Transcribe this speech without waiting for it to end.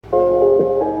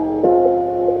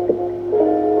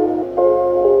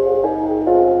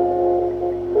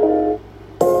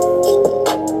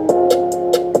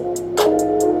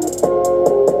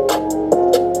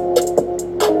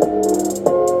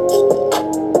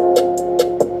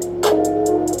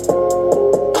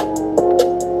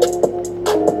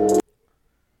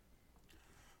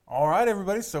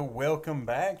Okay, so welcome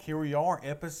back. Here we are,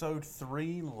 episode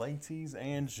 3, ladies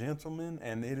and gentlemen,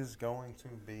 and it is going to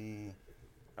be,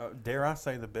 dare I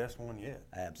say, the best one yet.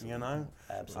 Absolutely. You know?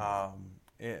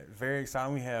 Absolutely. Very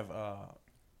exciting. We have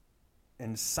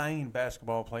insane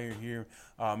basketball player here,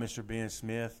 Mr. Ben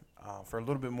Smith. For a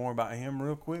little bit more about him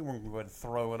real quick, we're going to go ahead and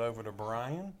throw it over to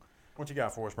Brian. What you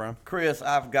got for us, Brian? Chris,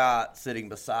 I've got sitting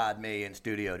beside me in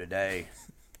studio today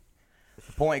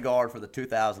the point guard for the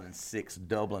 2006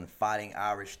 Dublin Fighting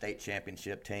Irish State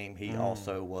Championship team. He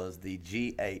also was the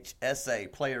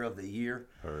GHSA Player of the Year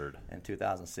in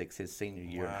 2006, his senior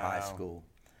year in high school.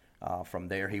 From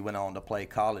there, he went on to play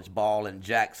college ball in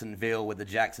Jacksonville with the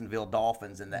Jacksonville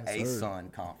Dolphins in the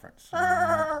ASUN Conference.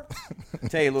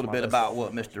 Tell you a little bit about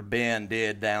what Mr. Ben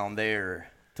did down there.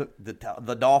 Took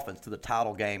the Dolphins to the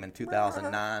title game in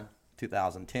 2009,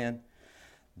 2010.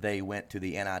 They went to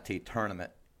the NIT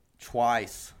tournament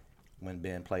twice when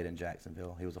Ben played in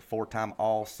Jacksonville. He was a 4-time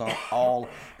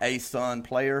All-ASUN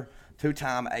player,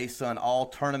 2-time ASUN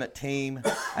All-Tournament team,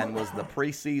 and was the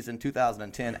preseason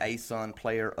 2010 ASUN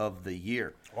Player of the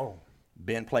Year. Whoa.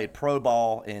 Ben played pro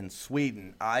ball in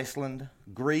Sweden, Iceland,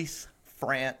 Greece,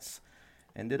 France,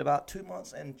 and did about 2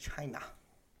 months in China.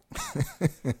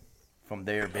 From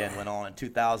there, Ben went on in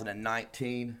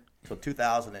 2019 to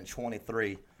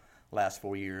 2023, last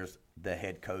 4 years, the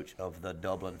head coach of the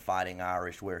Dublin Fighting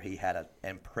Irish, where he had an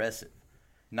impressive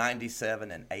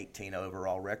 97-18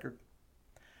 overall record.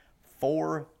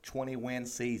 4 20-win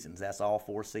seasons. That's all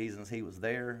 4 seasons he was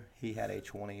there. He had a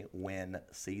 20-win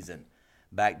season.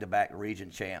 Back-to-back region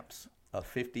champs. A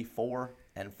 54-4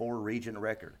 region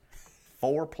record.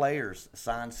 4 players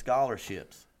signed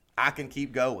scholarships. I can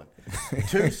keep going.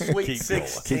 2 Sweet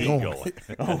 16.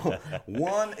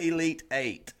 1 Elite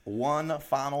 8. 1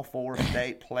 Final Four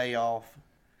state playoff.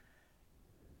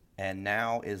 And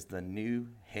now is the new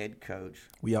head coach.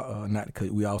 We are not the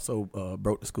coach. We also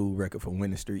broke the school record for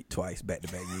winning streak twice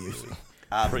back-to-back years.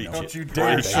 Don't you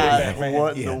dare say that, man.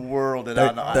 What in the world did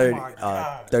I know?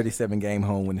 37-game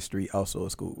home winning streak, also a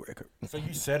school record. So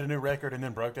you set a new record and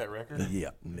then broke that record?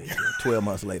 Yeah, 12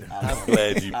 months later. I'm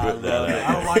glad you put that out.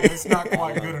 I don't like it. It's not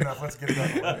quite good enough. Let's get it out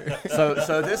of the way.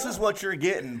 So this is what you're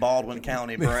getting, Baldwin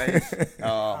County Braves.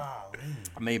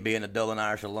 Me being a Dublin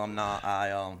Irish alumni,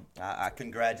 I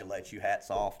congratulate you. Hats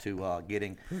off to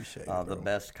getting the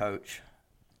best coach.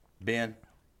 Ben,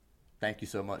 thank you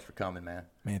so much for coming, man.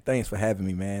 Man, thanks for having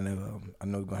me, man. I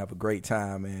know we're gonna have a great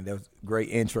time, man. That was a great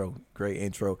intro.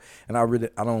 And I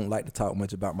don't like to talk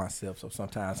much about myself, so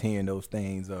sometimes hearing those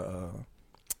things,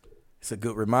 it's a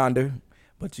good reminder.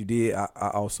 But you did. I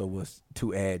also was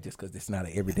to add, just because it's not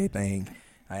an everyday thing.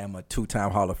 I am a 2-time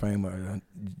Hall of Famer,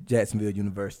 Jacksonville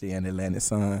University and Atlanta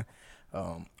Sun.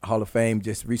 Hall of Fame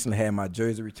just recently had my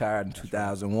jersey retired in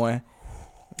 2001.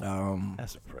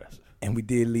 That's impressive. And I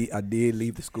did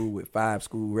leave the school with 5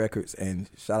 school records, and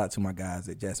shout out to my guys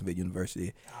at Jacksonville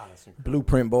University.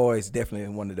 Blueprint Boys, definitely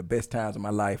one of the best times of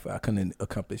my life. I couldn't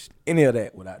accomplish any of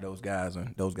that without those guys,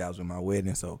 and those guys were my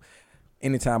wedding. So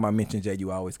anytime I mention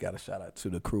JU, I always got a shout out to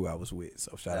the crew I was with.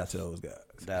 So shout out to those guys.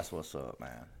 That's what's up,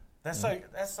 man. That's so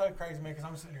crazy, man, because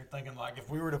I'm sitting here thinking, like, if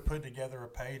we were to put together a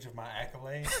page of my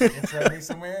accolades and intro me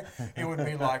somewhere, it would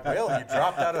be like, well, you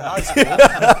dropped out of high school.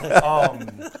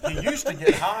 He used to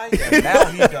get high, and now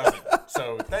he doesn't.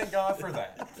 So thank God for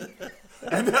that.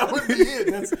 And that would be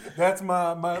it. That's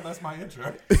my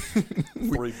intro.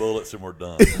 3 bullets and we're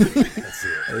done. That's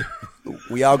it.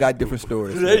 We all got different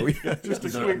stories. Just a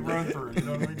quick run through. You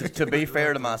know what I mean? To be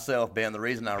fair to myself, Ben, the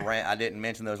reason I didn't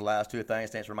mention those last 2 things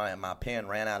stands for my pen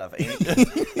ran out of ink.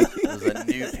 It was a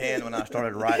new pen when I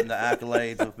started writing the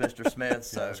accolades of Mr. Smith.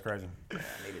 So that's crazy. I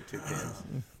needed 2 pens.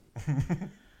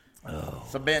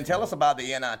 So Ben, tell us about the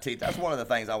NIT. That's one of the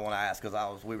things I want to ask,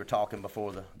 because we were talking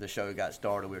before the show got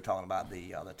started. We were talking about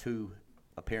the 2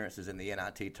 appearances in the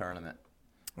NIT tournament.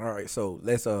 All right, so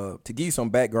let's to give you some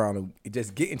background and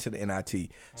just get into the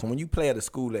NIT. So when you play at a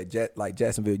school like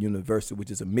Jacksonville University,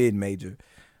 which is a mid-major,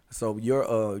 so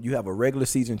you have a regular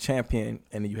season champion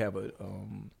and then you have a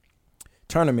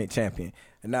tournament champion.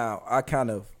 And now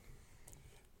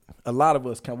a lot of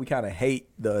us kind of hate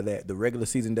that the regular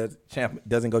season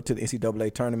doesn't go to the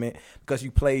NCAA tournament, because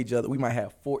you play each other. We might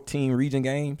have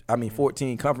 14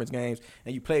 14 conference games,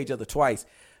 and you play each other twice.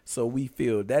 So we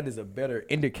feel that is a better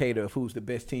indicator of who's the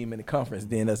best team in the conference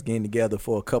than us getting together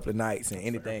for a couple of nights and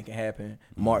anything can happen.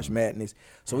 March Madness.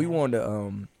 So we won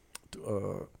the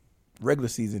regular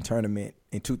season tournament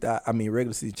in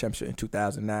regular season championship in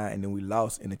 2009, and then we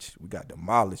lost we got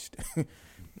demolished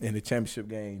in the championship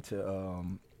game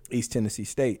to East Tennessee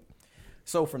State.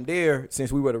 So from there,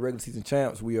 since we were the regular season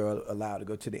champs, we are allowed to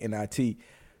go to the NIT.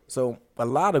 So a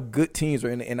lot of good teams are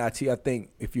in the NIT. I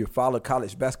think if you follow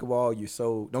college basketball,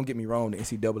 don't get me wrong, the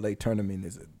NCAA tournament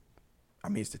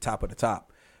it's the top of the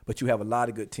top. But you have a lot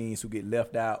of good teams who get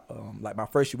left out. Like my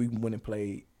first year, we went and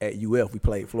played at UF. We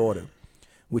played Florida,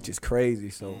 which is crazy.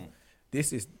 So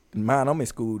this is mine. I'm in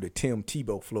school the Tim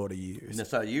Tebow Florida years. And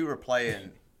so you were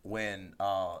playing when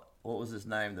what was his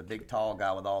name? The big tall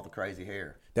guy with all the crazy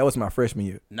hair. That was my freshman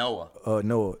year. Noah.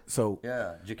 Noah. So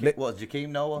Yeah. Was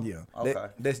Jakeem Noah? yeah. Okay.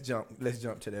 Let's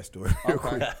jump to that story real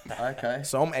quick. Okay.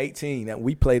 So I'm 18, and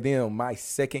we played them my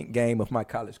second game of my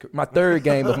college career. My third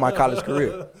game of my college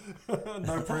career.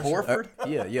 No pressure. Horford?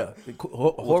 Yeah.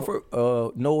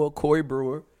 Horford, Noah, Corey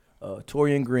Brewer,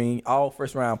 Torian Green, all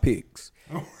first-round picks.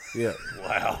 Yeah.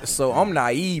 Wow. So I'm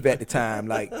naive at the time.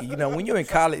 Like, when you're in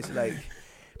college, like,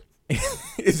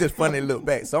 it's just funny to look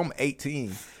back. So I'm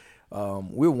 18.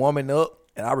 We're warming up,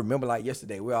 and I remember, like,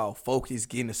 yesterday, we're all focused,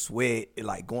 getting the sweat,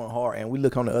 like, going hard, and we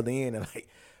look on the other end, and, like,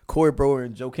 Corey Brewer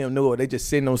and Joakim Noah, they just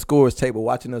sitting on scores table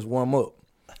watching us warm up.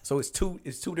 So it's two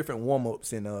different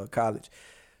warm-ups in college.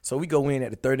 So we go in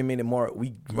at the 30-minute mark.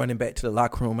 We running back to the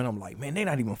locker room, and I'm like, man, they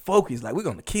not even focused. Like, we're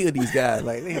going to kill these guys.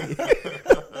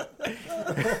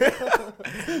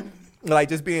 Like,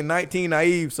 just being 19,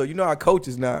 naive. So, our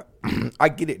coaches now, I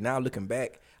get it now looking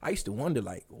back. I used to wonder,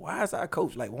 like, why is our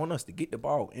coach, like, want us to get the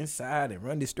ball inside and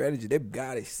run this strategy? That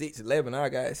guy is 6'11", our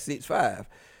guy is 6'5".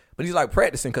 But he's, like,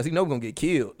 practicing because he know we're going to get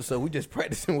killed. So we just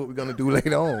practicing what we're going to do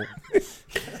later on.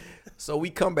 So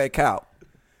we come back out.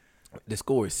 The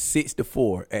score is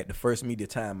 6-4 at the first media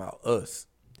timeout, us.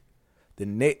 The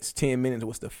next 10 minutes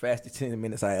was the fastest 10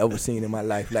 minutes I ever seen in my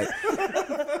life. Like,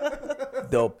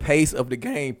 the pace of the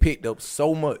game picked up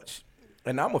so much.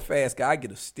 And I'm a fast guy. I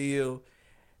get a steal,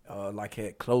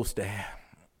 had close to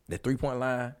the three-point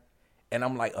line, and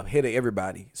I'm, like, ahead of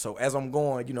everybody. So as I'm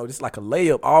going, just like a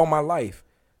layup all my life,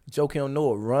 Joakim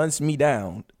Noah runs me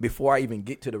down before I even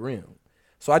get to the rim.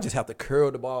 So I just have to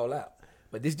curl the ball out.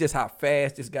 But this is just how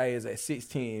fast this guy is at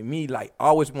 6'10". Me, like,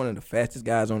 always one of the fastest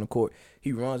guys on the court.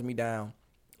 He runs me down.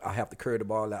 I have to curl the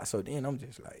ball out. So then I'm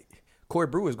just like, Corey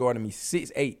Brewer's guarding me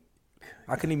 6'8".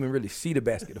 I couldn't even really see the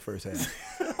basket the first half.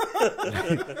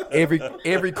 every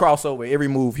crossover, every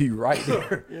move, he right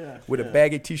there with a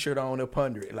baggy T-shirt on up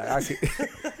under it. Like,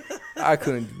 I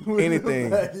couldn't do anything.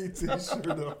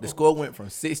 The score went from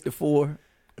 6-4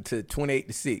 to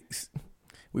 28-6.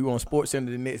 We were on SportsCenter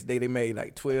the next day. They made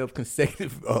like 12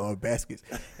 consecutive baskets.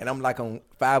 And I'm like on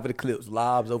 5 of the clips,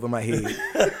 lobs over my head.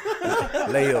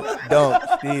 Layup, dunk,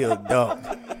 steal, dunk.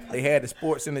 They had the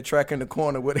SportsCenter track in the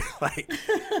corner with it like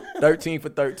 13 for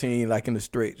 13, like in the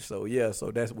stretch. So,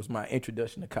 so that was my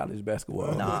introduction to college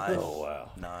basketball. Nice. Oh,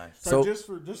 wow. Nice. So just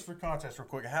for context real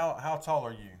quick, how tall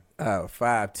are you?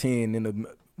 5'10"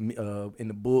 in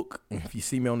the book. If you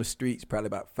see me on the streets, probably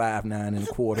about 5'9" and a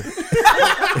quarter.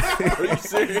 Are you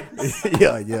serious?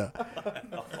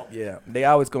 Yeah. They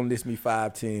always gonna list me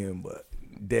 5'10", but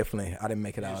definitely I didn't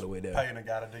make it all the way there. Paying a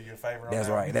guy to do you a favor. That's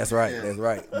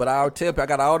right. But I'll tell you, I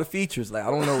got all the features. Like,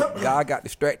 I don't know, God got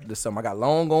distracted or something. I got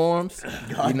long arms,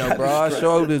 broad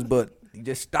shoulders, but he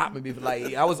just stopped me.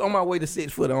 Like, I was on my way to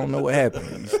 6 foot. I don't know what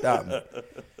happened. He stopped me.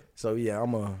 So yeah,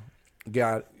 I'm a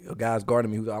guy's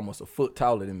guarding me who's almost a foot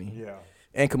taller than me. Yeah.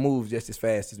 And can move just as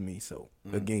fast as me. So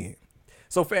again.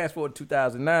 So fast forward to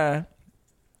 2009,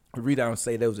 read out and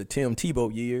say there was a Tim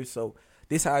Tebow year. So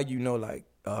this how like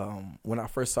when I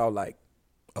first saw like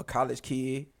a college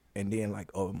kid and then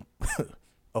like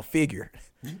a figure.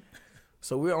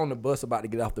 So we're on the bus about to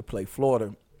get off to play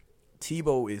Florida.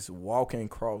 Tebow is walking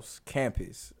across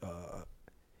campus,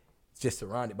 just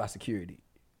surrounded by security.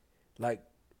 Like,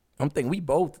 I'm thinking we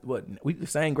the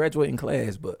same graduating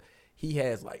class, but he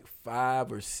has like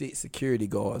 5 or 6 security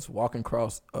guards walking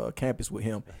across campus with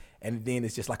him, and then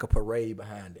it's just like a parade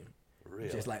behind him. Really?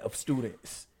 Just like of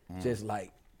students. Just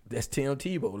like, that's Tim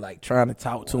Tebow, like trying to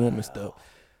talk to him and stuff.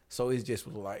 So it's just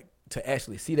like, to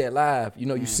actually see that live,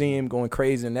 you see him going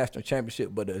crazy in the national championship,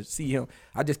 but to see him,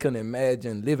 I just couldn't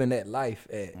imagine living that life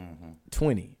at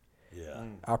 20. Yeah.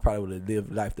 I probably would have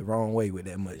lived life the wrong way with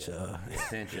that much.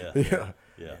 Attention.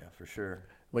 Yeah. For sure.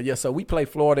 But yeah, so we played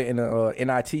Florida in the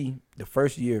NIT the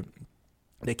first year.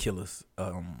 They killed us,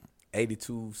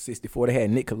 82-64. They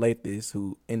had Nick Kalathis,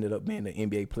 who ended up being an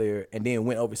NBA player, and then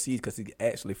went overseas because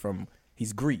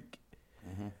he's Greek.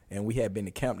 And we had been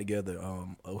to camp together.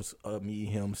 It was me,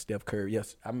 him, Steph Curry.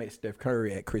 Yes, I met Steph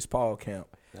Curry at Chris Paul camp.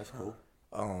 That's cool.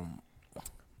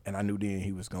 And I knew then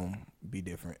he was going to be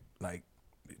different. Like,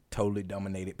 totally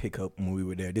dominated pickup when we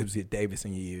were there. This was his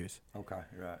Davidson years. Okay,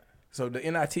 right. So the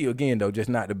NIT again though, just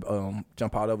not to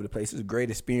jump all over the place. It's a great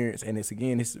experience, and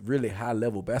it's really high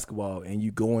level basketball. And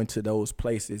you go into those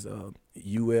places,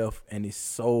 UF, and it's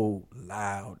so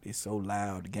loud. It's so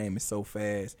loud. The game is so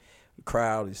fast. The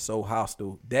crowd is so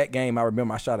hostile. That game, I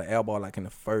remember I shot an air ball like in the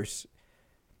first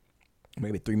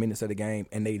maybe 3 minutes of the game,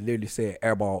 and they literally said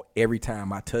air ball every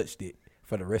time I touched it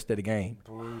for the rest of the game.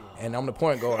 Brutal. And I'm the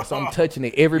point guard, so I'm touching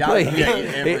it every play.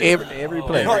 Every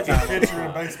play. It's like a pitcher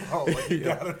in baseball. Like you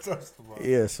gotta touch the ball.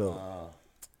 Yeah, so.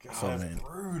 God, So, that's man.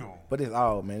 brutal. But it's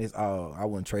all, man. It's all. I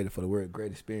wouldn't trade it for the word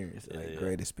great experience.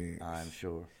 Great experience. I'm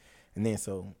sure. And then,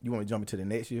 so you want to jump into the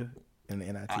next year in the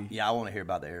NIT? I want to hear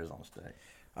about the Arizona State.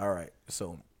 All right.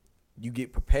 So you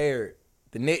get prepared.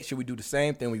 The next year we do the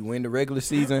same thing. We win the regular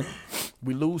season.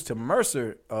 We lose to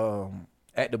Mercer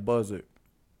at the buzzer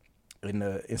in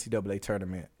the NCAA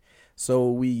tournament.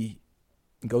 So we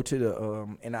go to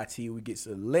the NIT. We get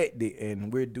selected,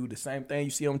 and we do the same thing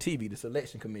you see on TV, the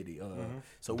selection committee.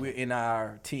 So we're in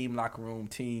our team locker room,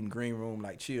 team green room,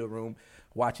 like chill room,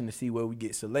 watching to see where we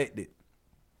get selected.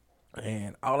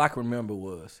 And all I can remember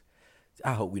was,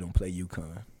 I hope we don't play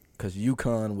UConn, because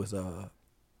UConn was the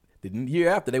year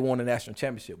after they won the national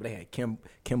championship. But they had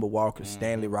Kemba Walker,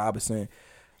 Stanley Robinson.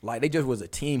 Like, they just was a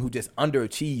team who just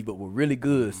underachieved but were really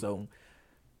good. So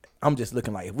I'm just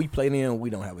looking like, if we play them, we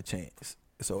don't have a chance.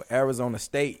 So Arizona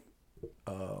State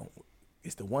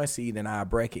is the 1 seed in our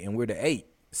bracket, and we're the 8.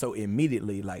 So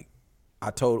immediately, like,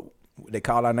 they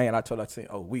called our name, and I said,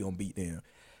 oh, we going to beat them.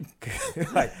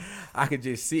 Like, I could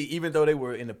just see, even though they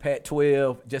were in the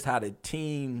Pac-12, just how the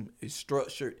team is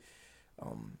structured.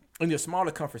 In your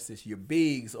smaller conferences, your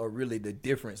bigs are really the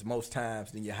difference most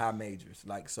times than your high majors.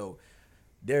 Like, so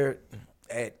they're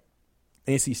at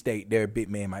NC State, their big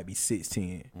man might be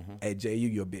 6'10". At JU,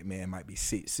 your big man might be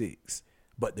 6'6".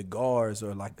 But the guards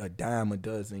are like a dime a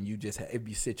dozen. You just have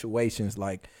every situations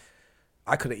like,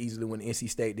 I could have easily went to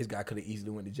NC State. This guy could have easily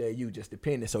went to JU, just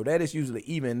depending. So that is usually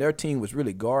even. Their team was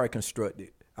really guard constructed.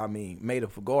 I mean, made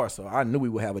up for guard. So I knew we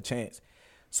would have a chance.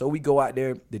 So we go out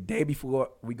there. The day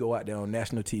before we go out there on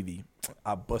national TV,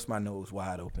 I bust my nose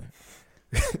wide open.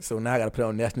 So now I got to play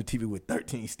on national TV with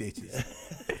 13 stitches.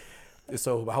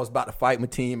 So I was about to fight my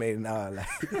teammate, and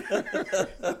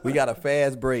we got a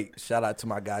fast break. Shout out to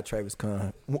my guy Travis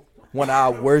Kahn, one of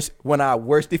our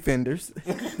worst defenders.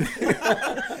 Did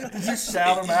you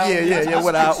shout him out? Yeah.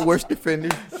 One of our worst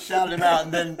defenders. Shouted him out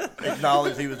and then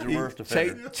acknowledged he was the worst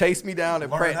offender. Chased me down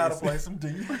and Learn how to practice play some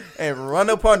D. and run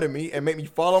up under me and make me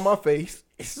fall on my face.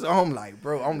 So I'm like,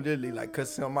 bro, I'm literally like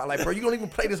cussing him out. Like, bro, you don't even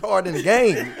play this hard in the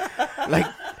game. Like,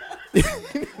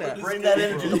 Bring that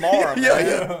energy tomorrow, man.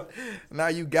 yeah. Now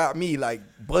you got me like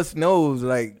bust nose,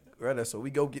 like, brother. So we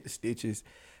go get the stitches.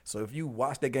 So if you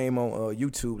watch the game on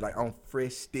YouTube, like, I'm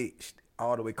fresh stitched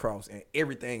all the way across, and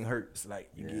everything hurts. Like,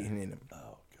 you getting in them.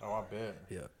 Oh, I bet.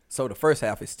 Yeah. So the first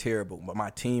half is terrible, but my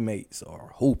teammates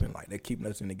are hooping, like they're keeping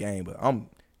us in the game. But I'm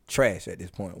trash at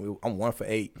this point. I'm 1 for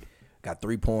 8, got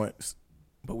 3 points,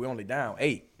 but we're only down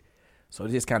 8. So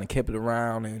they just kind of kept it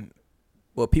around, and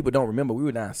well, people don't remember we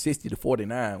were down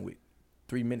 60-49 with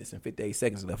 3 minutes and 58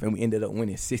 seconds left, and we ended up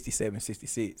winning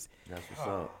 67-66. That's what's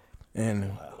up.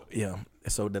 And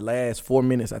so the last 4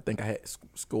 minutes, I think I had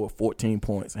scored 14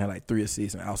 points and had like 3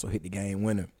 assists, and I also hit the game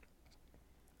winner.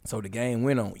 So the game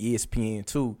went on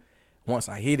ESPN2. Once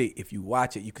I hit it, if you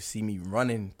watch it, you can see me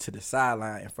running to the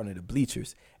sideline in front of the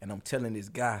bleachers, and I'm telling this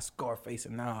guy, Scarface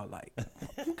and all, like,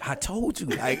 I told you,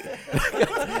 like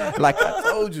I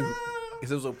told you. It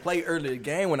was a play early in the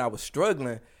game when I was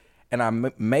struggling, and I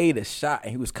made a shot, and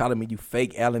he was calling me, you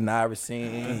fake Allen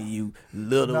Iverson, you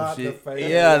little Not shit. the fake,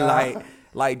 Yeah,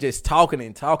 like just talking.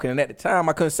 And at the time,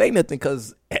 I couldn't say nothing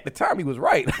because at the time he was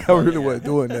right. I really wasn't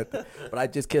doing nothing. But I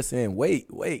just kept saying, wait.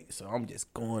 So I'm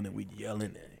just going, and we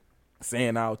yelling and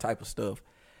saying all type of stuff.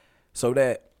 So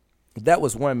that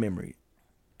was one memory.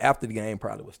 After the game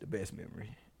probably was the best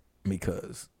memory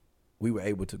because we were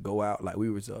able to go out like we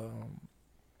were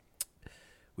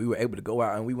able to go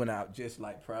out, and we went out just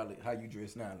like probably how you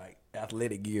dress now, like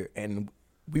athletic gear, and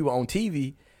we were on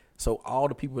TV. So all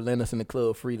the people letting us in the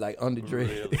club free, like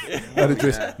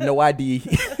underdressed, no ID.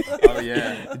 Oh,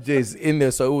 yeah. Just in there.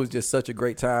 So it was just such a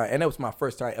great time. And that was my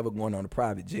first time ever going on a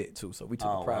private jet, too. So we took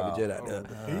a private jet out there.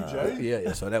 PJ?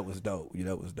 Yeah, so that was dope. Yeah,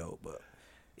 that was dope. But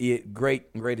great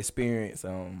experience.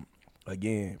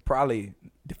 Again, probably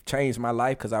changed my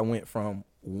life because I went from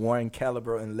one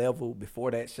caliber and level before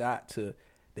that shot to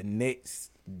the next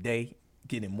day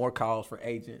getting more calls for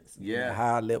agents. Yeah.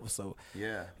 High level. So,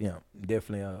 Yeah.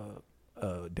 definitely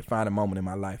a defining moment in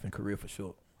my life and career for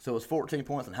sure. So it was 14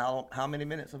 points and how many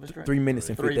minutes of a stretch? 3 minutes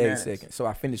and 58 minutes. seconds. So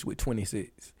I finished with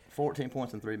 26. 14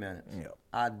 points in 3 minutes. Yeah.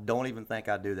 I don't even think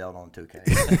I do that on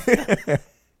 2K.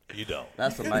 You don't.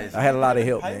 That's amazing. I had a lot of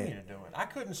help, Pay me man. to do it. I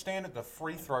couldn't stand at the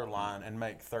free throw line and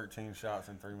make 13 shots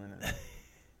in 3 minutes.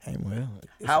 Hey, well,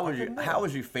 How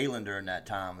was you feeling during that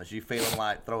time? Was you feeling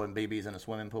like throwing BBs in a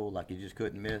swimming pool, like you just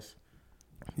couldn't miss?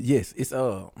 yes, it's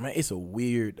man, it's a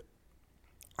weird.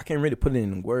 I can't really put it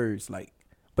in words, like,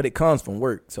 but it comes from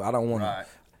work, so I don't want Right. to.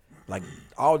 Like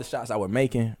all the shots I was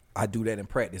making, I do that in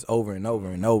practice over and over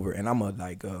and over, and I'm a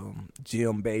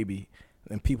gym baby.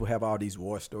 And people have all these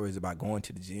war stories about going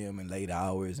to the gym and late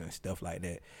hours and stuff like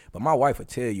that. But my wife will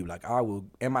tell you, like, I will,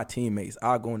 and my teammates,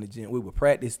 I'll go in the gym. We will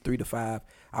practice 3 to 5.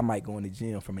 I might go in the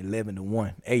gym from 11 to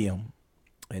 1 a.m.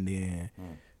 and then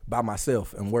by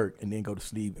myself and work and then go to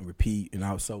sleep and repeat.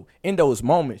 And so in those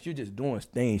moments, you're just doing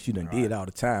things you done did all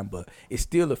the time. But it's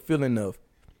still a feeling of,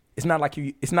 it's not like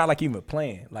you even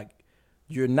playing. Like,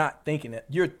 you're not thinking that.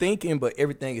 You're thinking, but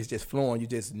everything is just flowing. You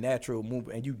just natural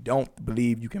movement, and you don't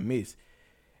believe you can miss.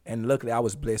 And luckily, I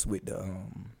was blessed with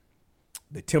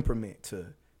the temperament to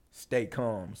stay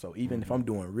calm. So even if I'm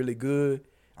doing really good,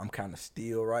 I'm kind of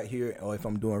still right here. Or if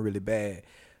I'm doing really bad,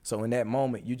 so in that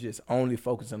moment, you just only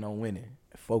focusing on winning,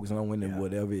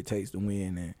 whatever it takes to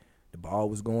win. And the ball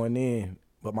was going in,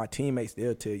 but my teammates,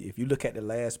 they'll tell you, if you look at the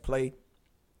last play,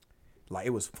 like,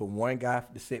 it was for one guy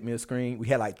to set me a screen. We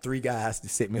had like 3 guys to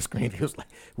set me a screen. It was like,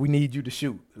 we need you to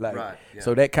shoot. Like, Right, yeah.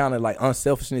 So that kind of like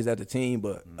unselfishness as a team.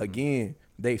 But again,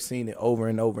 they've seen it over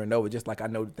and over and over. Just like I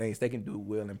know the things they can do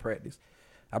well in practice.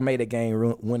 I made a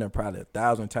game winner probably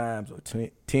 1,000 times or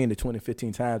 10 to 20,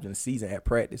 15 times in the season at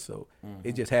practice. So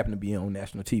it just happened to be on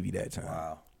national TV that time.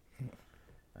 Wow.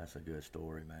 That's a good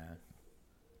story, man.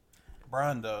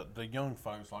 Brian, the young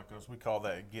folks like us, we call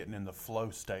that getting in the flow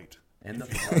state. In the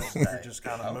If you flow will. state. You're just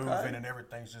kind of moving and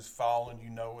everything's just falling. You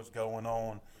know what's going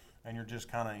on, and you're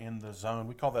just kind of in the zone.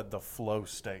 We call that the flow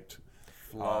state.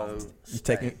 Flow. You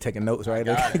taking notes right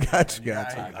there? got it.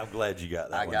 Got you. I'm glad you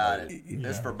got that I one. got Dave. it.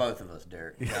 This is for both of us,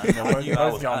 Derek. I knew I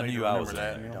was, Y'all I need knew to I was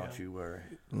remember in that. there. Don't you worry.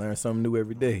 Learn something new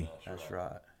every day. That's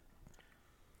right.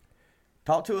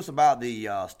 Talk to us about the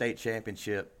state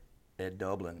championship at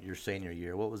Dublin your senior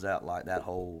year. What was that like? That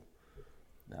whole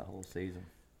season.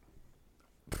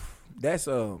 That's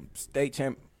state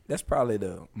champ. That's probably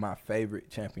my favorite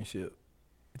championship,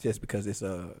 just because it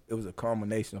was a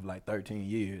culmination of like 13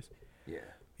 years. Yeah.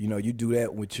 You know, you do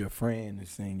that with your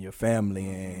friends and your family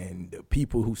and the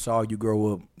people who saw you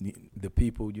grow up, the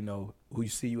people, you know, who you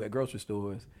see you at grocery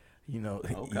stores, you know.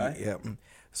 Okay. Yeah.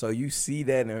 So you see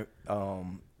that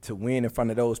to win in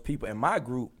front of those people. And my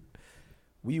group,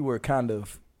 we were kind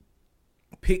of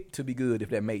picked to be good, if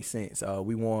that makes sense.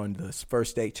 We won the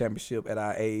first state championship at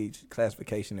our age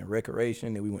classification in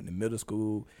recreation. Then we went to middle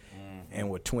school and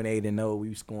we're 28-0. We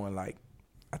were scoring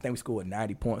I think we scored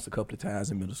 90 points a couple of times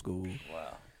in middle school.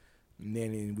 Wow. And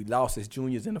then we lost as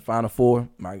juniors in the Final Four.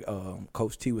 My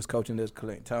Coach T was coaching us,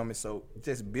 Clint Thomas. So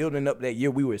just building up that year,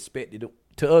 we were expected to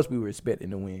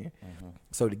win.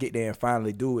 So to get there and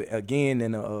finally do it again,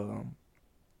 and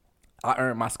I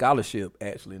earned my scholarship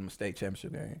actually in the state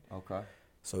championship game. Okay.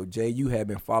 So JU had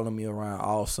been following me around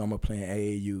all summer playing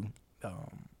AAU.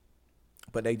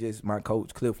 But they just, my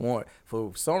coach, Cliff Warren,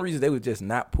 for some reason, they would just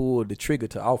not pull the trigger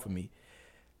to offer me.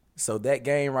 So that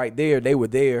game right there, they were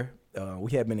there.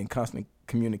 We had been in constant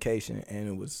communication,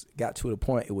 and it got to the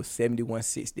point, it was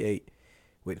 71-68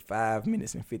 with 5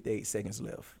 minutes and 58 seconds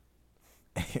left.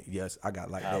 Yes, I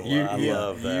got like that. I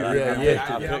love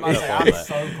that. I'm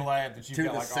so glad that you To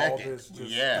got the like all second. this.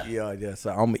 Just, Yeah.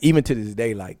 So even to this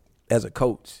day, like as a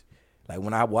coach, like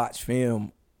when I watch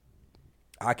film,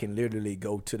 I can literally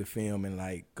go to the film and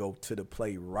like go to the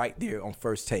play right there on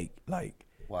first take. Like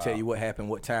tell you what happened,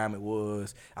 what time it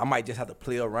was. I might just have to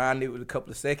play around it with a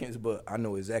couple of seconds, but I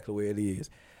know exactly where it is.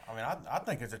 I mean, I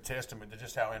think it's a testament to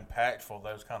just how impactful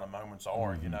those kind of moments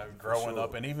are, you know, growing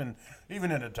up. And even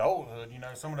in adulthood, you know,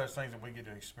 some of those things that we get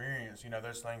to experience, you know,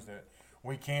 there's things that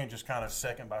we can just kind of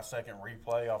second-by-second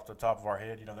replay off the top of our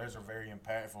head. You know, those are very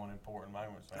impactful and important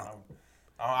moments. And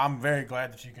I'm very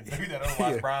glad that you can do that.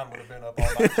 Otherwise, Brian would have been up all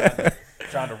night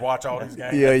trying to watch all these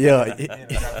games. Yeah. Trying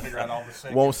to figure out all the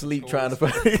seconds. Won't sleep trying to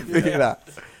figure it out.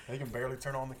 He can barely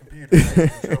turn on the computer. He's in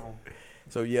trouble.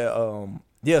 So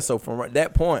so from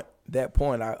that point,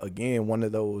 I again one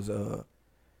of those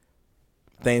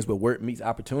things where work meets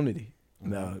opportunity.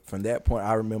 From that point,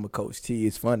 I remember Coach T.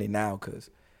 It's funny now because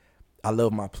I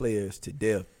love my players to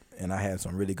death, and I had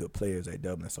some really good players at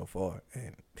Dublin so far.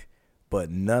 But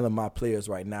none of my players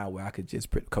right now where I could just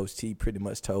Coach T pretty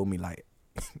much told me like,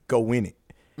 go win it,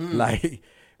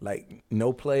 like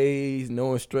no plays,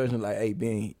 no instructions. Like, hey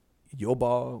Ben, your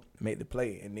ball, make the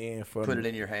play, and then Put it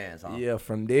in your hands, huh? Yeah,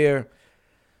 from there,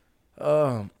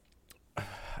 I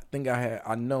think I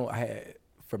had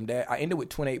from that, I ended with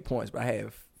 28 points, but I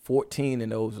had 14 in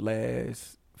those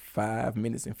last 5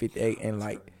 minutes and 58 and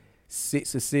like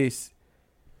 6 assists.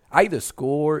 I either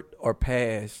scored or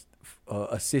passed,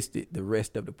 assisted the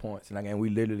rest of the points. And again, we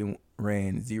literally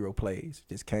ran 0 plays.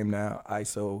 Just came down,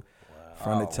 ISO,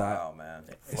 from the top. Wow, man.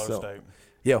 Flow state.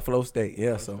 Yeah, flow state.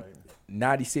 Yeah, so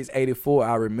 96-84,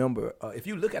 I remember. If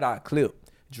you look at our clip,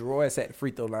 Jeroy's at the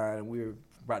free throw line, and we were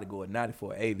about to go at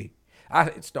 94-80.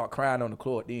 I start crying on the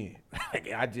court then.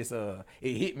 I just it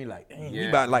hit me like, dang, we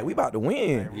about to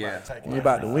win. We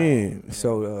about to win.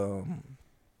 So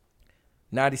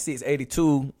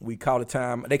 96-82, we call the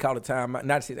time. They call the time.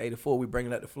 96-84, we bring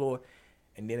it up the floor,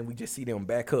 and then we just see them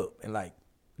back up and like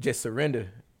just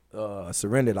surrender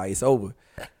like it's over.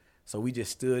 So we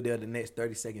just stood there the next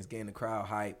 30 seconds getting the crowd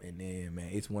hype, and then man,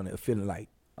 it's one of feeling like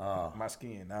my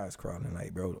skin now is crawling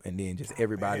like, bro. And then just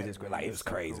everybody just go like, it was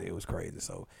crazy. It was crazy.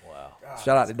 So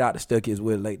shout out to Dr. Stuckey as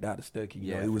well, late Dr. Stuckey.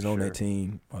 You know, he was on that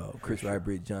team. Chris Wright,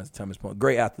 Bridge Johnson, Thomas Point.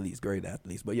 Great athletes. But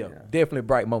definitely a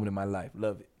bright moment in my life.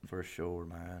 Love it. For sure,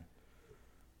 man.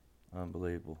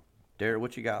 Unbelievable. Derek,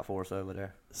 what you got for us over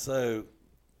there? So,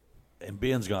 and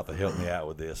Ben's going to have to help me out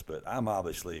with this, but I'm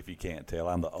obviously, if you can't tell,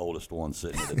 I'm the oldest one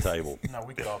sitting at the table. No,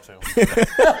 we could all tell.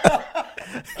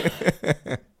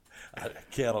 I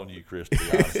count on you, Chris, to be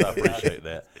honest. I appreciate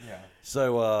that. Yeah.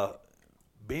 So,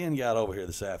 Ben got over here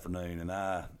this afternoon, and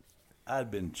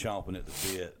I'd been chomping at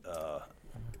the bit.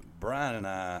 Brian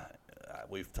and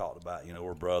we've talked about,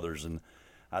 we're brothers, and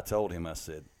I told him, I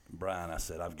said, Brian,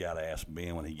 I've got to ask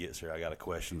Ben when he gets here. I got a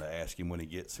question to ask him when he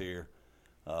gets here.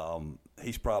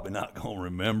 He's probably not going to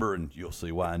remember, and you'll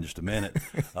see why in just a minute.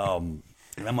 And I'm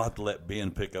going to have to let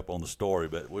Ben pick up on the story,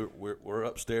 but we're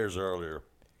upstairs earlier.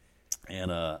 And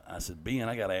I said, Ben,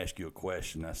 I got to ask you a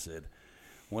question. I said,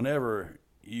 whenever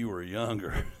you were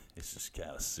younger, it's just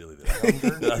kind of silly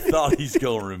that I thought he's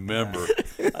going to remember.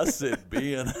 I said,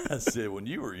 Ben, when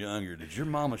you were younger, did your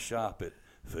mama shop at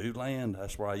Foodland?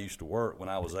 That's where I used to work when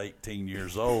I was 18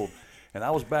 years old. And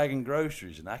I was bagging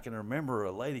groceries, and I can remember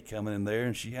a lady coming in there,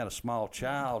 and she had a small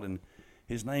child, and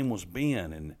his name was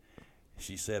Ben. And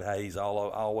she said, hey, he's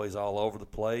always all over the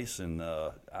place, and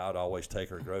I'd always take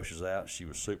her groceries out. She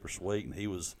was super sweet, and he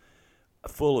was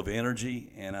full of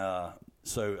energy. And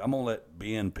so I'm going to let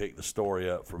Ben pick the story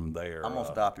up from there. I'm going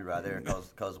to stop you right there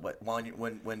because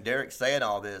when Derek said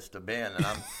all this to Ben, and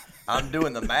I'm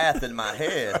doing the math in my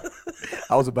head.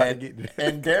 I was about to get there.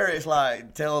 And Derek's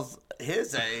like, tells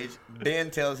his age, Ben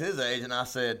tells his age, and I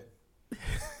said,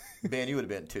 Ben, you would have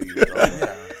been 2 years old.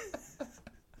 Yeah.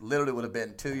 Literally would have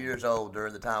been 2 years old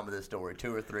during the time of this story,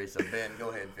 2 or 3. So, Ben, go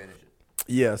ahead and finish it.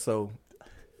 Yeah, so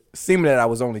seeming that I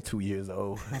was only 2 years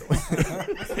old.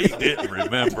 He didn't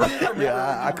remember.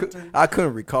 Yeah, I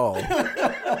couldn't recall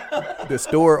the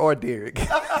story or Derek.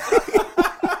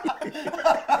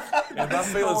 And my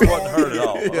feelings wasn't hurt at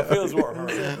all. My feelings weren't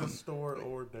hurt. The store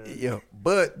or Derek. Yeah,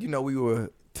 but we were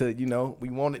we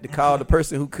wanted to call the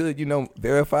person who could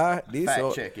verify this.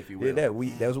 Fact check, if you will.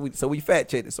 Yeah, so we fact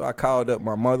checked it. So I called up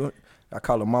my mother. I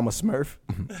called her Mama Smurf.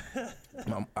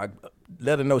 I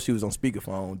let her know she was on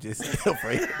speakerphone. Just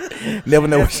afraid. Never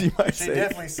know what she might say. She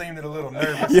definitely seemed a little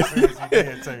nervous as soon as you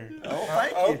did too. Oh,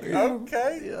 thank you.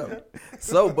 Okay. Yeah.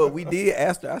 So, but we did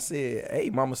ask her. I said, "Hey,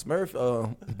 Mama Smurf,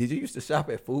 did you used to shop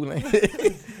at Foodland?"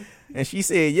 And she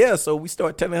said, "Yeah." So we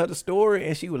started telling her the story,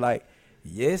 and she was like,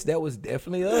 "Yes, that was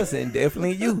definitely us and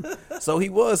definitely you." So he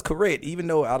was correct, even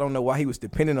though I don't know why he was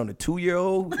depending on the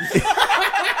 2-year-old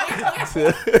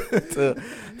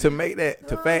to make that,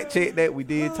 to fact check that. We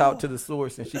did talk to the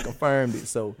source, and she confirmed it.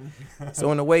 So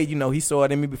in a way, he saw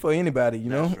it in me before anybody.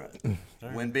 That's right.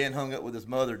 When Ben hung up with his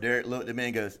mother, Derek looked at me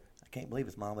and goes, "I can't believe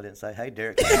his mama didn't say, 'Hey,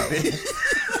 Derek,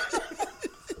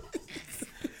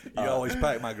 You always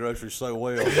pack my groceries so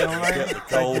well. You know what I mean? Kept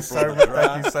the cold from the Thank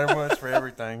dry. you so much for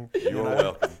everything. You're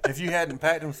welcome. If you hadn't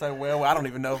packed them so well, I don't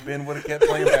even know if Ben would have kept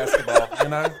playing basketball. You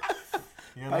know?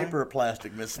 Paper or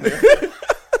plastic, Miss Smith?"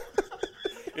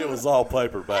 It was all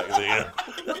paper back then.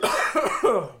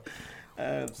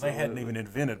 They hadn't even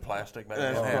invented plastic back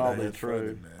That's then. probably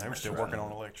true. They were still working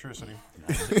on electricity.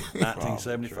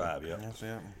 1975, yeah. That's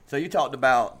it. So you talked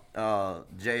about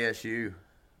JSU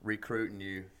recruiting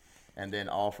you and then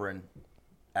offering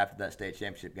after that state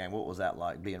championship game. What was that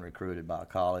like, being recruited by a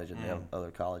college and the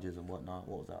other colleges and whatnot?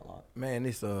 What was that like? Man,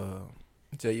 it's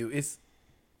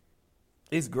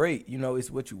it's great.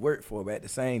 It's what you work for, but at the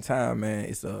same time, man,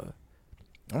 it's I'm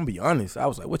gonna be honest. I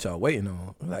was like, what y'all waiting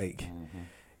on? Like,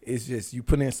 it's just you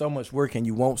put in so much work and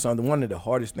you want something. One of the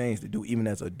hardest things to do, even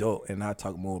as an adult, and I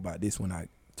talk more about this when I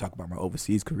talk about my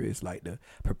overseas career, is like to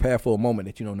prepare for a moment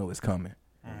that you don't know is coming.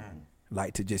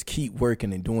 Like to just keep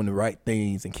working and doing the right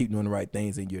things and keep doing the right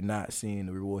things, and you're not seeing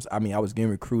the rewards. I mean, I was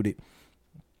getting recruited,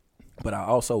 but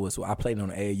I played on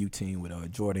the AAU team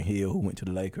with Jordan Hill, who went to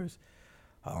the Lakers,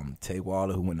 Tay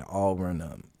Waller, who went to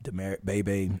Auburn, Demerit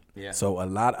Bebe. Yeah. So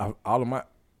all of my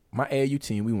AAU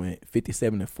team, we went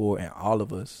 57-4, and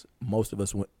most of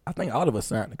us went. I think all of us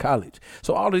signed to college.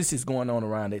 So all of this is going on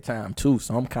around that time too.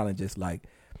 So I'm kind of just like,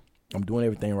 I'm doing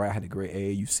everything right. I had a great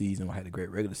AAU season. I had a great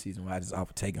regular season. Why I just off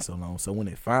for taking so long. So when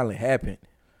it finally happened,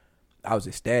 I was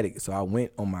ecstatic. So I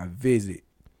went on my visit.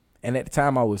 And at the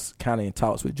time, I was kind of in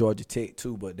talks with Georgia Tech,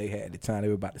 too. But they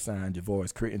were about to sign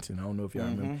Javoris Crittenton. I don't know if y'all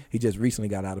remember. He just recently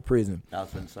got out of prison. I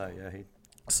was going to say, yeah.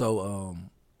 So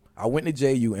I went to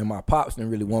JU, and my pops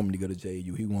didn't really want me to go to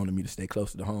JU. He wanted me to stay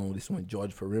closer to home. This when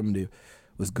Georgia Perimeter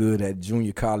was good at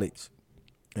junior college.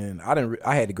 And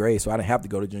I had the grade, so I didn't have to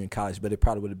go to junior college, but it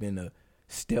probably would have been a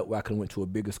step where I could have went to a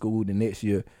bigger school the next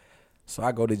year. So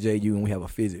I go to JU, and we have a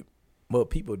visit. But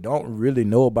people don't really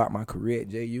know about my career at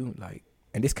JU,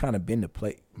 and this kind of been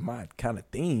my kind of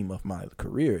theme of my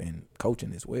career in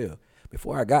coaching as well.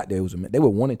 Before I got there, they were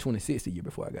 1-26 the year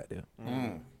before I got there.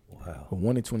 Wow.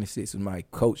 1-26 was my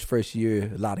coach first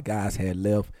year. A lot of guys had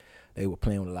left. They were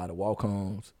playing with a lot of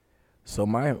walk-ons. So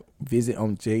my visit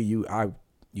on JU, I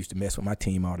used to mess with my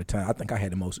team all the time. I think I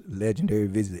had the most legendary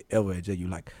visit ever at JU.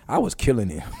 I was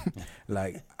killing it.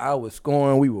 I was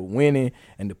scoring, we were winning,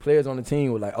 and the players on the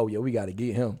team were like, oh, yeah, we got to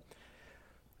get him.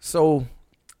 So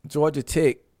Georgia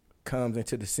Tech comes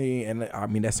into the scene, and I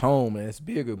mean, that's home, and it's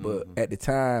bigger, but at the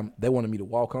time, they wanted me to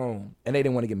walk on, and they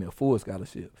didn't want to give me a full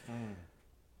scholarship.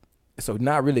 So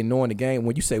not really knowing the game,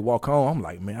 when you say walk on, I'm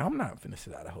like, man, I'm not finna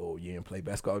sit out a whole year and play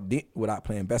basketball without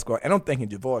playing basketball. And I'm thinking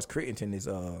Javoris Crittenton is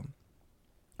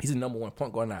he's the number one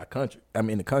point guard in our country. I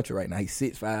mean, in the country right now. He's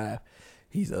 6'5".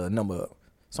 He's a number.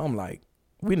 So I'm like,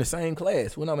 we in the same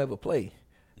class. We'll not ever play.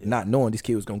 Yeah. Not knowing this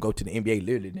kid was going to go to the NBA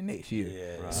literally the next year.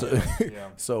 Yeah. Right. So,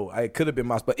 so I could have been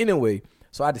my spot. Anyway,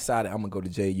 so I decided I'm going to go to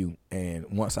JU. And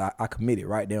once I committed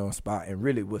right there on spot, and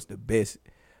really was the best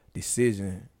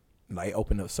decision.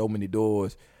 Opened up so many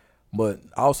doors. But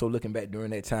also looking back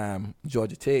during that time,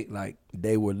 Georgia Tech,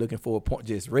 they were looking for a point,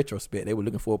 just retrospect, they were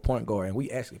looking for a point guard. And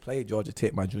we actually played Georgia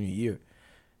Tech my junior year.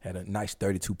 Had a nice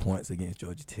 32 points against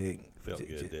Georgia Tech. Felt good,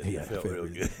 didn't it? Yeah, felt real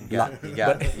good. You got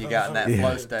in that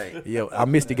flow state. Yeah, I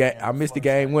missed the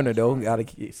game winner, though. Got to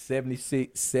get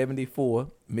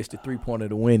 76-74. Missed the three-pointer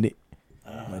to win it.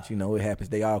 But, it happens.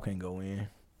 They all can go in.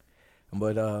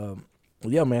 But,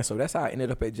 yeah, man, so that's how I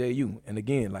ended up at JU. And,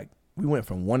 again, we went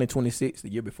from 1-26 the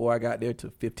year before I got there to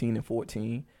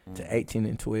 15-14 to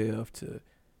 18-12 to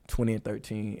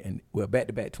 20-13 and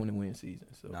back-to-back 20-win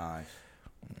seasons. So nice.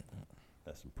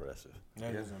 That's impressive.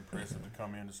 It is impressive to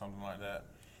come into something like that,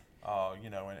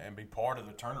 and be part of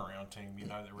the turnaround team.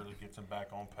 That really gets them back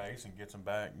on pace and gets them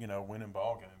back, winning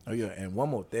ball games. Oh yeah, and one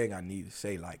more thing I need to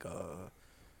say,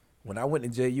 when I went to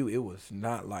JU, it was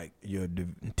not like your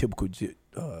typical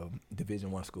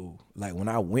Division I school. When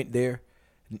I went there.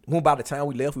 By the time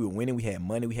we left, we were winning. We had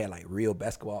money. We had real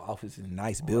basketball offices and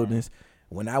nice buildings.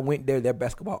 When I went there, their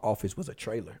basketball office was a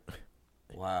trailer.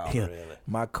 Wow, yeah. Really?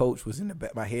 My coach was in the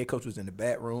back. My head coach was in the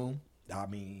back room. I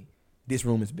mean, this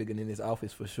room is bigger than this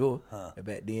office for sure. And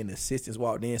back then, the assistants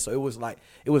walked in, so it was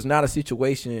not a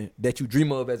situation that you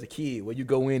dream of as a kid where you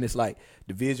go in. It's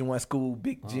Division I school,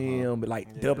 big gym, but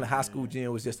Dublin High School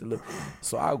gym was just a little.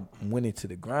 So I went into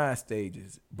the grind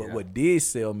stages. But what did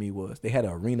sell me was they had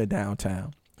an arena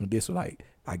downtown. And this was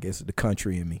I guess the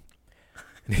country in me.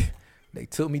 They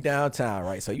took me downtown,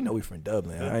 right? So we from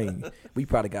Dublin. We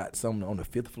probably got something on the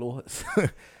 5th floor.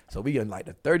 So we on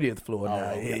the 30th floor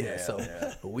now.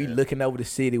 We looking over the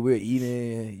city. We're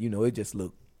eating. It just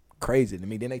looked crazy to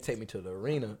me. Then they take me to the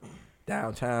arena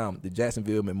downtown, the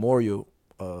Jacksonville Memorial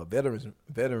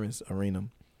Veterans Arena,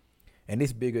 and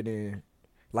it's bigger than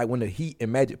when the Heat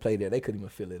and Magic played there. They couldn't even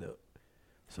fill it up.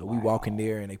 So we walk in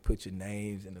there and they put your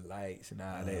names and the lights and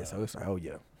all that. So it's oh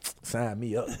yeah, sign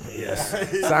me up. Yes,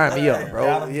 sign me up, bro.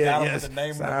 Sign me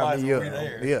up.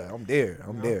 Yeah, I'm there.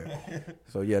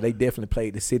 So yeah, they definitely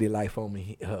played the city life on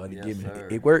me to give me.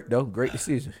 It worked though. Great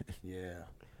decision. Yeah.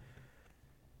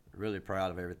 Really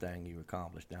proud of everything you've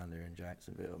accomplished down there in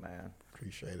Jacksonville, man.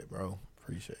 Appreciate it, bro.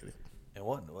 Appreciate it. And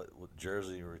what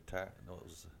Jersey retired?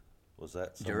 Was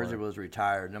that somewhere? Jersey was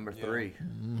retired, number 3.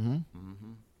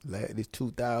 This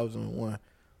 2001.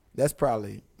 That's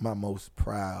probably my most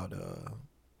proud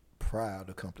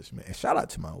accomplishment. And shout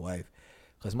out to my wife,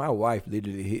 Because my wife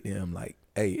literally hit him like,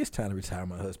 hey, it's time to retire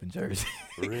my husband jersey.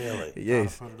 Really?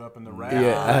 Yes. Put it up in the rack.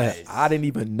 Yeah, Nice. I didn't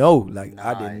even know. Like,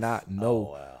 I did Nice. not know.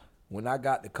 Oh, wow. When I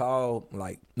got the call,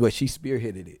 like, well, she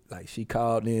spearheaded it. Like, she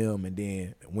called him, and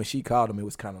then when she called him, it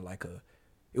was kind of like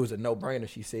it was a no-brainer.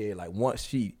 She said, like, once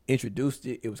she introduced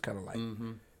it, it was kind of like,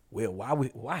 well,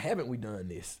 why haven't we done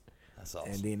this? That's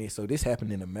awesome. And then so this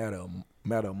happened in a matter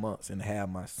of months, and to have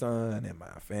my son and my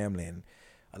family and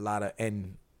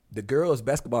and the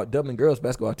Dublin girls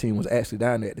basketball team was actually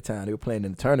down there at the time. They were playing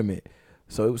in the tournament.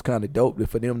 So it was kind of dope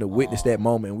for them to witness that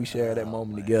moment, and we shared that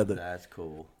moment together. That's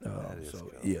cool.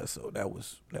 So that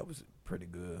was pretty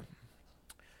good.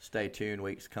 Stay tuned,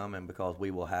 weeks coming, because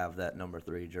we will have that number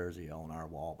 3 jersey on our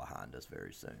wall behind us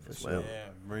very soon as well. Yeah,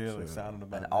 real excited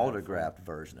about An that. autographed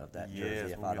version of that Yes,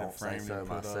 jersey, if we'll I get it don't say framed so and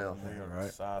put up, myself. and we are Right.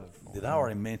 excited for Did it. I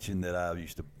already mention that I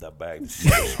bagged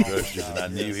the Rushers, and I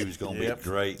knew he was going to Yep. be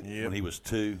great Yep. when he was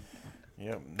 2?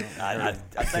 Yep. I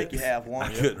think you have one.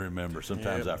 I couldn't remember.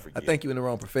 Sometimes Yep. I forget. I think you're in the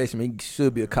wrong profession. Man. You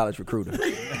should be a college recruiter.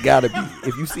 You gotta be.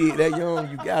 If you see it that young,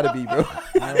 you gotta be, bro.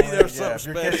 there's Yeah,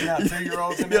 something if you're catching out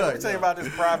 2-year-olds in there, let me tell you about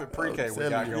this private pre-K we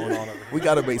got going on over here. We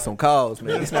gotta make some calls,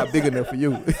 man. It's not big enough for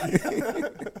you.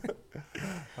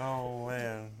 Oh,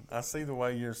 man. I see the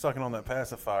way you're sucking on that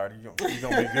pacifier. You're going to be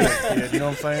good, kid. You know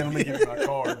what I'm saying? Let me give you my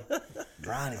card.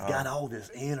 Brian has got all this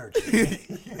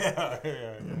energy. Yeah.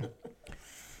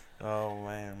 Oh,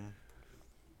 man.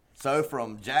 So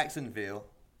from Jacksonville,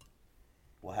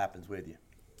 what happens with you?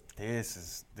 This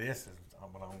is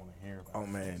what I want to hear about. Oh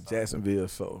man, Jacksonville.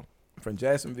 So from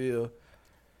Jacksonville,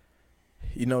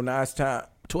 now it's time.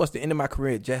 Towards the end of my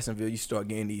career at Jacksonville, you start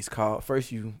getting these calls.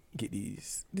 First, you get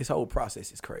these. This whole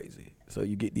process is crazy. So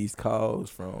you get these calls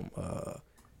from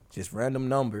just random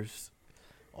numbers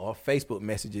or Facebook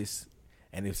messages,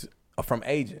 and it's from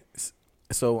agents.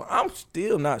 So I'm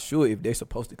still not sure if they're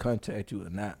supposed to contact you or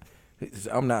not.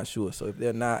 I'm not sure. So if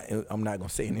they're not, I'm not gonna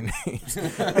say any names.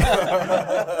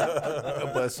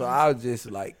 But so I was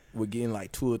just like, we're getting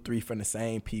like 2 or 3 from the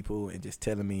same people and just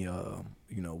telling me,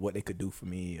 what they could do for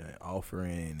me,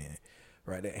 offering and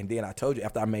right there. And then I told you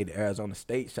after I made the Arizona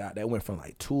State shot, that went from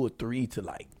like 2 or 3 to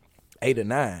like 8 or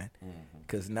 9.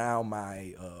 Because now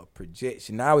my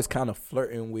projection now is kind of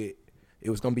flirting with. It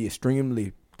was gonna be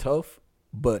extremely tough,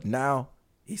 but now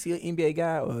is he an NBA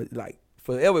guy or like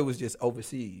forever it was just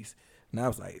overseas. Now I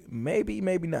was like, maybe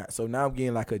not. So now I'm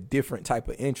getting like a different type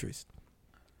of interest.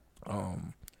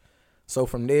 So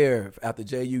from there, after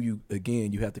JU, you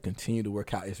have to continue to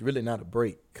work out. It's really not a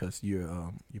break because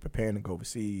you're preparing to go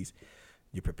overseas.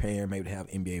 You're preparing maybe to have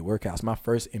NBA workouts. My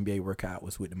first NBA workout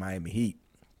was with the Miami Heat.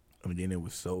 And then it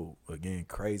was so, again,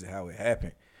 crazy how it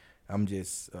happened. I'm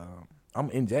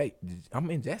in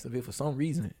Jacksonville for some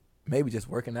reason. Maybe just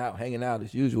working out, hanging out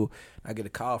as usual. I get a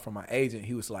call from my agent.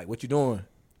 He was like, "What you doing?"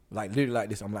 Like literally like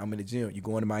this. I'm like, "I'm in the gym. You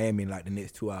going to Miami in like the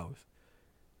next 2 hours?"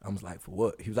 I was like, "For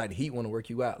what?" He was like, "The Heat want to work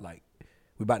you out. Like,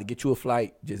 we about to get you a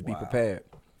flight. Just be prepared."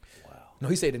 Wow. No,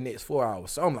 he said the next 4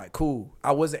 hours. So I'm like, cool.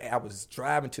 I was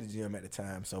driving to the gym at the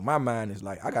time. So my mind is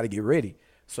like, I got to get ready.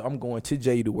 So I'm going to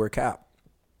JU to work out.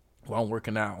 While I'm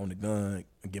working out on the gun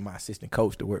and get my assistant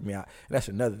coach to work me out. And that's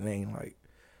another thing, like,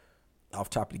 off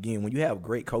top again, when you have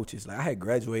great coaches, like I had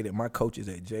graduated my coaches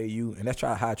at JU, and that's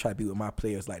how I try to be with my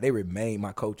players. Like, they remain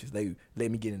my coaches. They let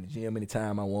me get in the gym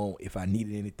anytime I want. If I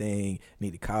needed anything,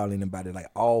 need to call anybody, like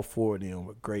all 4 of them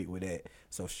were great with that.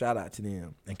 So shout out to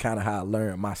them. And kind of how I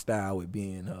learned my style with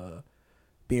being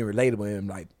relatable and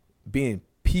like being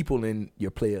people in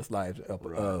your players' lives,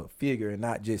 figure, and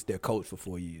not just their coach for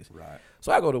 4 years. Right.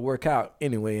 So I go to work out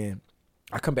anyway, and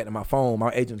I come back to my phone.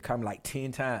 My agent called me like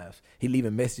 10 times. He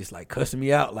leaving messages like cussing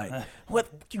me out, like, "What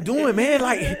you doing, man?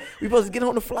 Like, we supposed to get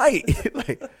on the flight."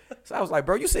 Like, so I was like,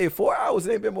 "Bro, you said 4 hours.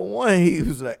 It ain't been but 1." He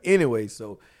was like, anyway.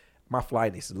 So my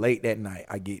flight is late that night.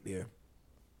 I get there.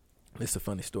 It's a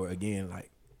funny story again.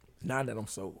 Like, now that I'm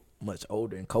so much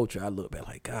older in culture, I look back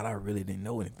like, God, I really didn't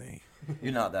know anything.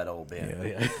 You're not that old,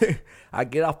 Ben. Yeah. I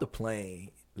get off the plane,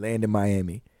 land in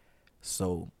Miami.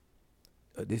 So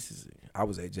I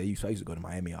was at JU, so I used to go to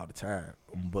Miami all the time.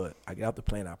 But I get off the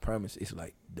plane, I promise, it's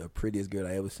like the prettiest girl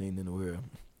I ever seen in the world.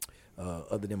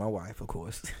 Other than my wife, of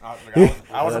course.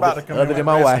 I was about to come Other in than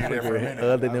like my wife. rescue there for a minute.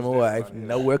 Other than I my was wife. just about-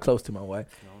 Nowhere close to my wife.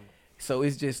 So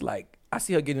it's just like, I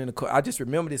see her getting in the car. I just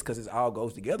remember this because it all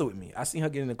goes together with me. I seen her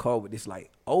get in the car with this like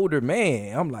older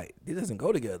man. I'm like, this doesn't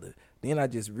go together. Then I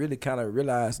just really kind of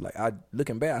realized, like,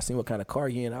 looking back, I seen what kind of car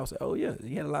he in. I was like, oh yeah,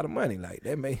 he had a lot of money. Like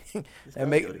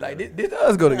this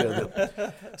does go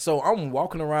together. So I'm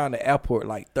walking around the airport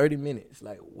like 30 minutes.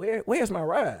 Like, where's my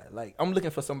ride? Like, I'm looking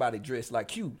for somebody dressed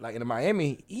like you, like in the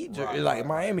Miami,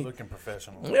 Miami. Looking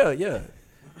professional. Yeah.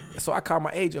 So I called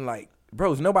my agent like, bro,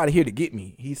 there's nobody here to get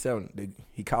me. He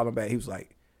called him back. He was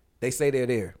like, they say they're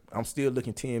there. I'm still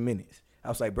looking 10 minutes. I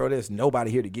was like, bro, there's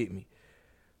nobody here to get me.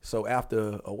 So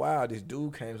after a while, this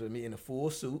dude came to me in a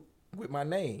full suit with my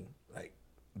name, like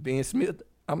Ben Smith.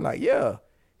 I'm like, yeah.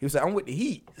 He was like, I'm with the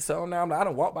Heat. So now I'm like, I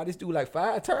done walked by this dude like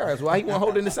 5 times. Why he wasn't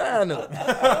holding the sign up?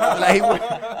 Why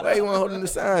he wasn't holding the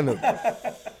sign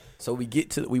up? So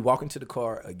we walk into the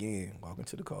car again.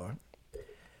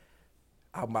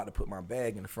 I'm about to put my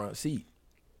bag in the front seat.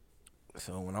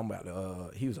 So when I'm about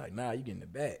to, he was like, nah, you get in the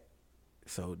back.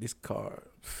 So this car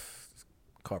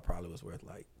probably was worth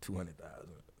like $200,000.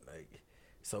 Like,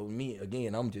 so me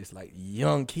again, I'm just like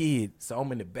young kid. So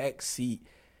I'm in the back seat.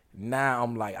 Now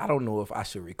I'm like, I don't know if I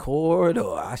should record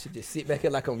or I should just sit back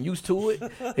here like I'm used to it.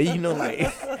 And you know,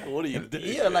 like, what do you do?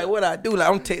 Yeah, like what I do. Like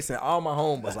I'm texting all my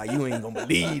homeboys, like, you ain't gonna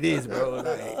believe this, bro.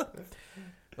 Like,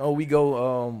 oh, we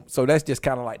go. So that's just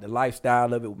kind of like the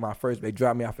lifestyle of it. My first, they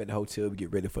dropped me off at the hotel. We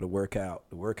get ready for the workout.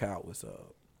 The workout was,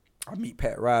 I meet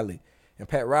Pat Riley, and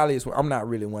Pat Riley is. I'm not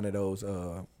really one of those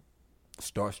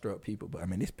starstruck people, but I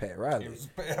mean, it's Pat Riley. It's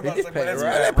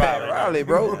Pat Riley,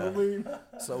 bro.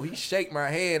 So he shake my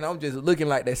hand. I'm just looking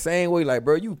like that same way, like,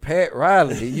 bro, you Pat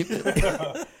Riley.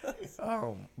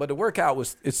 But the workout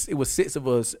was it was 6 of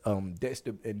us.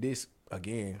 Dexter and this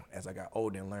again. As I got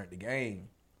older and learned the game,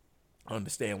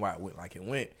 understand why it went like it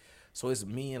went. So it's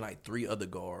me and like 3 other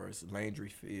guards, Landry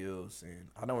Fields, and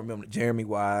I don't remember, Jeremy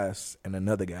Wise and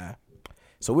another guy.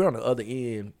 So we're on the other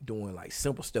end doing like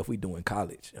simple stuff we do in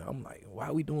college. And I'm like, why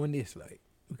are we doing this? Like,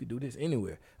 we could do this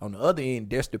anywhere. On the other end,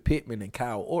 Dexter Pittman and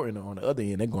Kyle Orton are on the other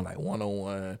end. They're going like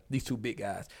one-on-one. These 2 big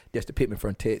guys, Dexter Pittman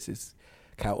from Texas,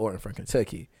 Kyle Orton from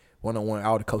Kentucky. One-on-one,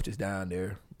 all the coaches down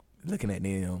there, looking at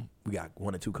them. We got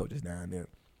 1 or 2 coaches down there.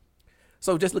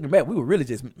 So just looking back, we were really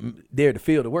just there to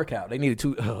fill the workout. They needed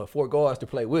 4 guards to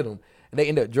play with them. And they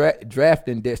ended up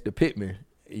drafting Dexter Pittman.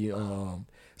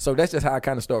 So that's just how I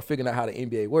kind of started figuring out how the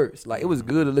NBA works. Like, it was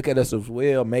good to look at us as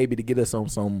well, maybe to get us on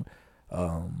some,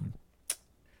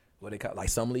 what they call, like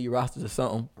some league rosters or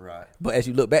something. Right. But as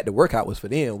you look back, the workout was for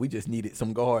them. We just needed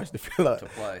some guards to fill up. To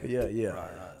play. Yeah. Right.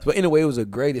 But anyway, it was a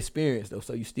great experience, though.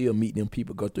 So you still meet them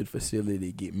people, go through the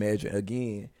facility, get measured.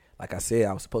 Again, like I said,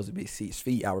 I was supposed to be 6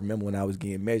 feet. I remember when I was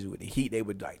getting measured with the Heat, they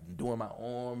were like doing my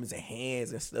arms and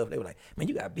hands and stuff. They were like, man,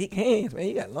 you got big hands, man.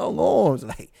 You got long arms.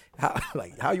 Like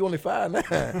how you only 5'9"?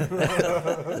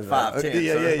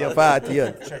 5'10". Yeah, 5'10".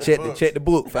 Yeah. Check the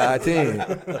book,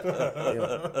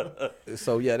 5'10". Yeah.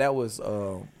 So yeah, that was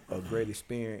a great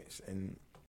experience. And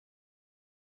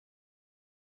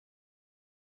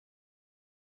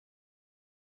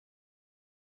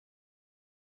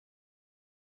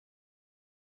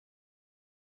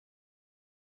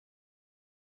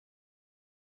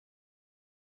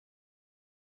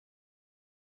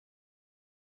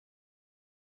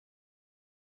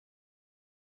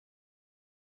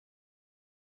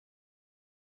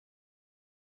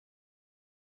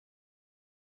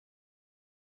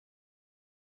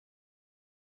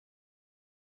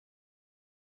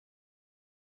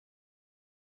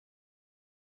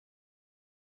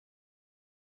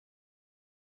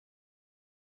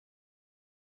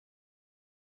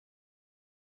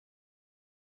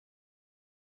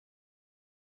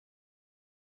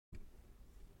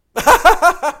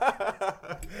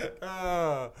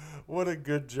What a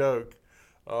good joke,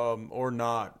 or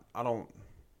not. I don't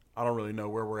really know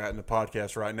where we're at in the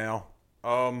podcast right now.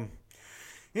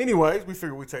 Anyways, we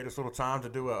figured we'd take this little time to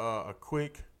do a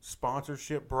quick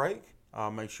sponsorship break.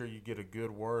 Make sure you get a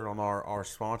good word on our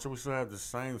sponsor. We still have the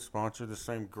same sponsor, the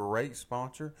same great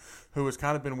sponsor, who has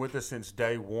kind of been with us since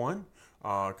day one.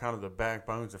 Kind of the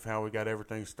backbones of how we got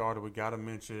everything started. We got to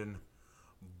mention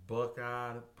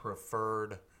Buckeye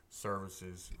Preferred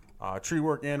Services. Tree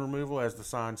work and removal, as the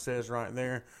sign says right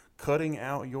there. Cutting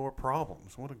out your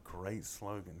problems. What a great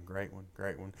slogan. Great one.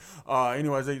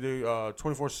 Anyways, they do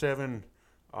 24/7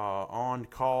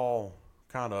 on-call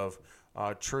kind of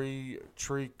tree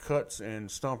cuts and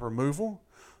stump removal.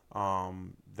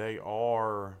 They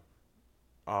are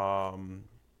in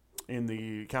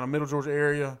the kind of middle Georgia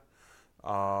area. They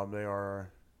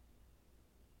are,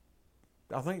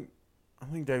 I think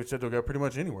David said they'll go pretty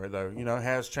much anywhere, though. You know,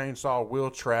 has chainsaw,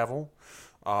 will travel.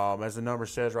 As the number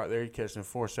says right there, you catch them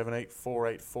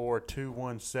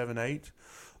 478-484-2178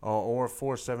 or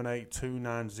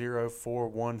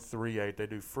 478-290-4138. They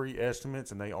do free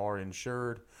estimates, and they are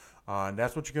insured. And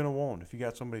that's what you're going to want. If you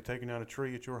got somebody taking down a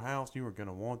tree at your house, you are going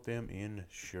to want them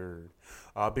insured.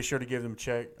 Be sure to give them a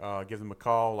check, give them a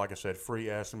call. Like I said, free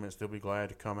estimates. They'll be glad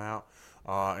to come out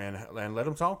and let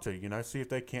them talk to you. See if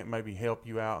they can't maybe help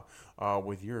you out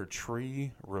with your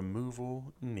tree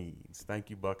removal needs. Thank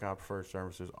you, Buckeye Preferred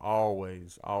Services.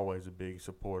 Always a big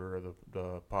supporter of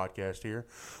the podcast here.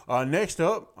 Next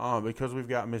up, because we've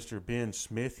got Mr. Ben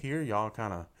Smith here, y'all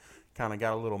kind of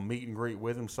got a little meet and greet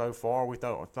with him so far. We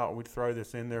thought we'd throw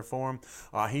this in there for him.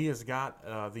 He has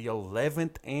got the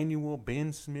 11th annual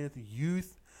Ben Smith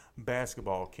Youth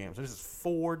Basketball Camp. So this is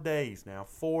 4 days now.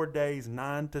 4 days,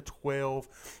 9 to 12,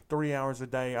 3 hours a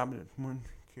day.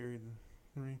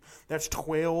 That's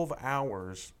 12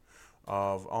 hours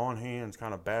of on-hands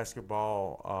kind of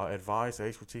basketball advice,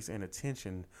 expertise, and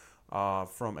attention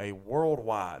from a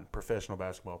worldwide professional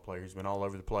basketball player. He's been all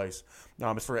over the place.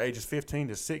 It's for ages 15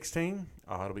 to 16.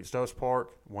 It'll be at Stokes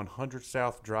Park, 100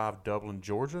 South Drive, Dublin,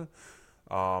 Georgia.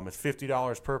 It's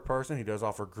 $50 per person. He does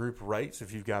offer group rates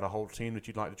if you've got a whole team that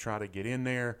you'd like to try to get in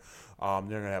there. They're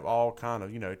going to have all kind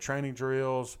of, training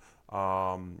drills,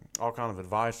 all kind of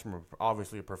advice from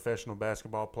obviously a professional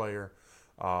basketball player.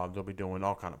 They'll be doing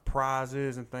all kind of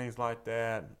prizes and things like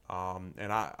that.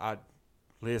 And I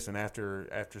listen, after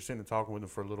sitting and talking with them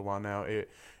for a little while now, it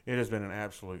has been an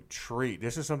absolute treat.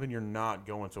 This is something you're not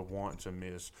going to want to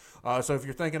miss. So if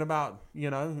you're thinking about,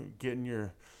 getting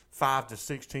your 5 to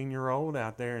 16-year-old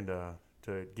out there and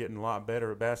to getting a lot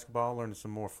better at basketball, learning some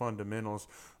more fundamentals,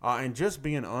 and just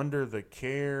being under the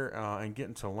care and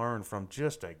getting to learn from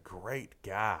just a great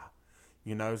guy.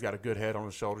 He's got a good head on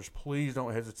his shoulders. Please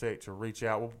don't hesitate to reach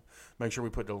out. We'll make sure we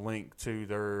put the link to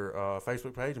their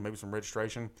Facebook page and maybe some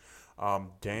registration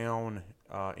down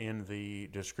in the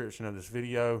description of this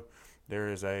video. There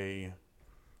is a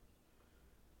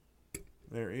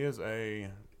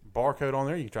barcode on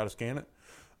there. You can try to scan it.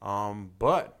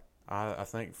 But I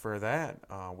think for that,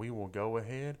 we will go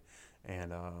ahead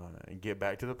and get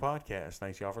back to the podcast.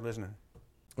 Thanks, y'all, for listening.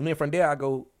 And then from there,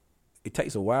 it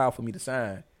takes a while for me to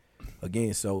sign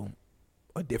again. So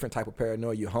a different type of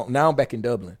paranoia. Now I'm back in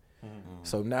Dublin. Mm-hmm.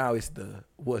 So now it's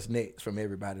what's next from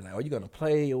everybody. Like, are you going to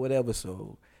play or whatever?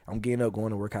 So I'm getting up,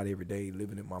 going to work out every day,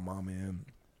 living at my mama. And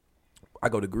I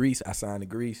go to Greece. I sign to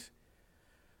Greece.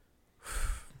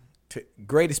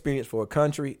 Great experience for a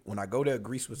country. When I go there,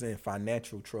 Greece was in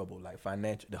financial trouble,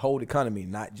 the whole economy,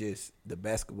 not just the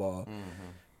basketball.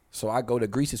 Mm-hmm. So I go to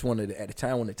Greece. It's at the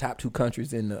time one of the top 2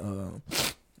 countries in the.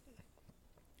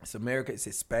 It's America.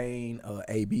 It's Spain.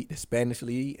 AB, the Spanish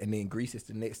league, and then Greece is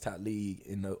the next top league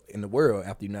in the world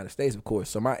after the United States, of course.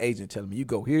 So my agent telling me, you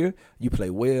go here, you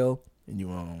play well, and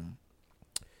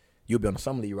you'll be on the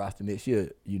summer league roster next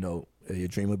year. Your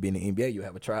dream of being in the NBA, you'll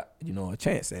have a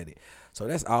chance at it. So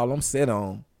that's all I'm set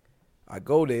on. I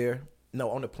go there. No,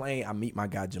 on the plane, I meet my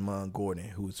guy, Jamon Gordon,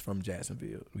 who's from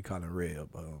Jacksonville. We call him Reb.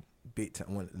 Big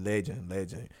time, one legend.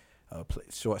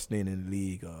 Short stint in the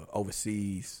league,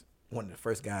 overseas. One of the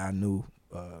first guy I knew,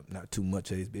 not too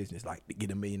much of his business, like to get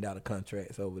 $1 million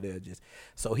contracts over there.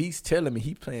 So he's telling me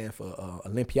he playing for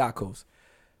Olympiacos,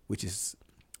 which is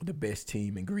the best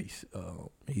team in Greece.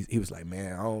 He was like,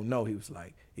 man, I don't know. He was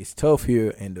like, it's tough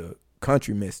here and the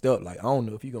country messed up. Like, I don't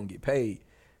know if you're going to get paid.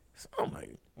 So I'm like,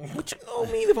 what you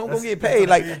mean if I'm going to get paid?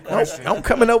 Like, I'm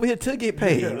coming over here to get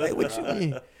paid. Like, what you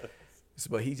mean?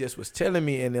 But he just was telling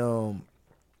me, and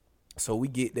so we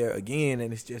get there again,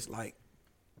 and it's just like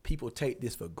people take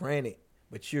this for granted,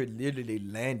 but you're literally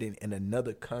landing in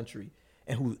another country,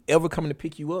 and whoever coming to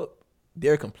pick you up,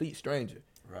 they're a complete stranger.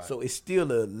 Right. So it's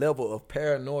still a level of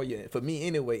paranoia for me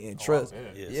anyway, and trust.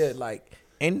 Yeah, like,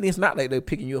 and it's not like they're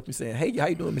picking you up and saying, "Hey, how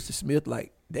you doing, Mr. Smith?"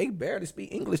 Like, they barely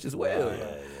speak English as well.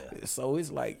 Yeah. So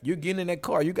it's like you're getting in that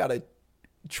car, you gotta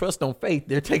trust on faith.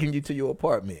 They're taking you to your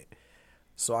apartment.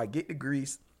 So I get to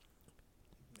Greece.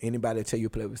 Anybody that tell you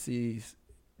to play overseas,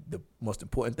 the most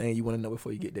important thing you want to know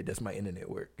before you get there, does my internet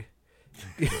work?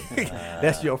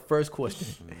 That's your first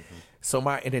question. So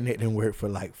my internet didn't work for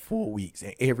like 4 weeks,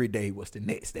 and every day was the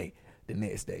next day.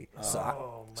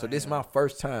 So this is my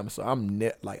first time. So I'm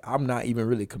not even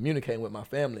really communicating with my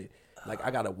family. Like,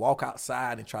 I gotta walk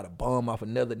outside and try to bum off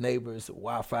another neighbor's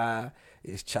Wi-Fi.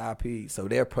 It's choppy, so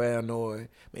they're paranoid.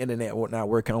 My internet not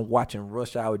working. I'm watching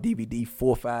Rush Hour DVD 4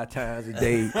 or 5 times a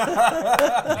day.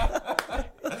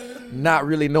 Not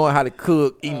really knowing how to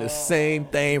cook, eating the same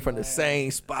thing from the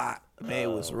same spot. Man,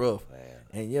 it was rough.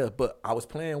 And yeah, but I was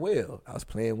playing well.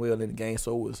 In the game,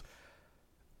 so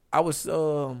I was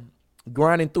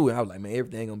grinding through it. I was like, man,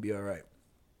 everything gonna be all right.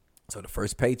 So the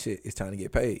first paycheck, it's time to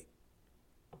get paid.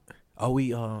 Oh,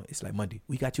 it's like Monday.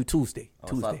 We got you Tuesday. Oh,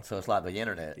 Tuesday. so it's like the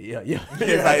internet. Yeah.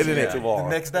 It's like internet. The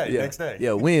next day. Yeah. Next day.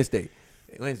 Yeah, Wednesday.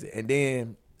 And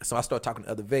then, so I started talking to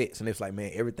other vets, and it's like,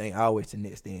 man, everything always the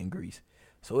next day in Greece.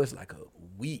 So it's like a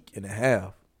week and a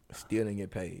half, still didn't get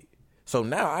paid. So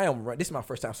now this is my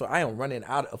first time, so I am running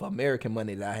out of American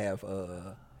money that I have,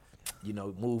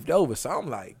 moved over. So I'm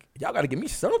like, y'all got to give me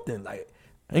something. Like,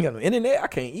 I ain't got no internet, I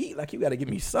can't eat. Like, you got to give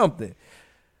me something.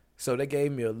 So they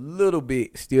gave me a little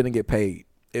bit, still didn't get paid.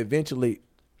 Eventually,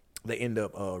 they end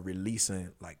up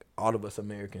releasing, like, all of us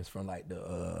Americans from, like,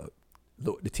 the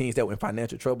teams that were in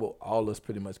financial trouble. All of us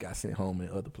pretty much got sent home in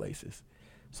other places.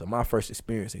 So my first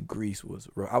experience in Greece was,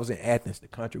 I was in Athens. The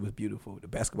country was beautiful. The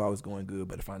basketball was going good,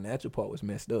 but the financial part was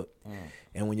messed up.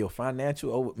 And when your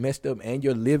financial messed up and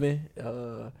you're living,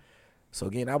 so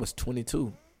again, I was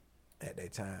 22 at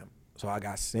that time. So I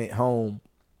got sent home,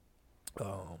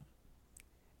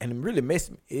 and it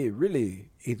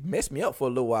messed me up for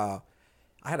a little while.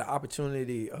 I had an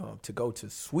opportunity to go to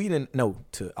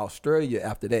to Australia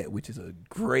after that, which is a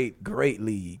great, great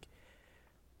league.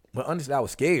 But honestly, I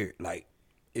was scared. Like,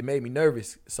 it made me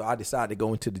nervous, so I decided to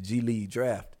go into the G League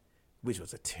draft, which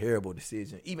was a terrible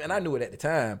decision. And I knew it at the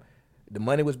time. The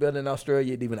money was better in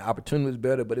Australia. Even the opportunity was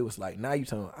better. But it was like, now you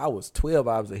telling me I was 12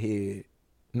 hours ahead.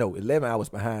 No, 11 hours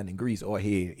behind in Greece or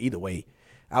ahead. Either way,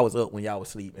 I was up when y'all was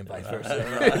asleep and vice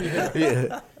versa.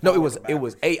 Yeah. No, it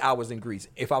was 8 hours in Greece.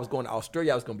 If I was going to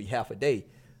Australia, I was going to be half a day.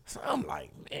 So I'm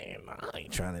like, man, I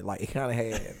ain't trying to, like, it kind of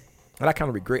had, and I kind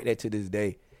of regret that to this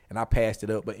day. And I passed it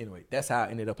up. But anyway, that's how I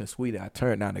ended up in Sweden. I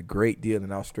turned down a great deal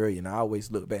in Australia. And I always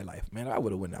look back like, man, I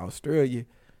would have went to Australia.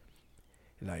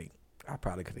 Like, I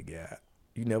probably could have got,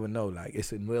 you never know. Like,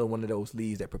 it's another one of those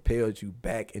leagues that propels you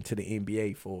back into the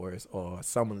NBA for us or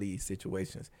summer league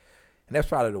situations. And that's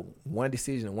probably the one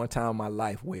decision, one time in my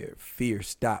life where fear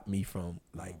stopped me from,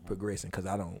 like, progressing. Because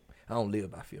I don't live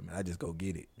by fear, man. I just go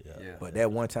get it. Yeah. But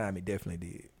that one time, it definitely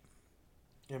did.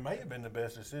 It may have been the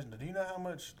best decision. Do you know how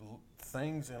much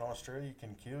things in Australia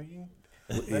can kill you?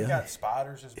 They got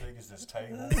spiders as big as this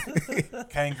table.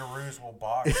 Kangaroos will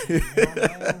box you. You know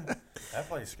what I mean? That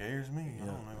place scares me. I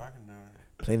don't know if I can do it.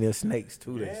 Plenty of snakes,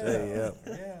 too, they say,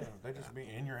 Yeah, they just be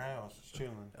in your house, just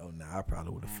chilling. Oh, no, I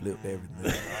probably would have flipped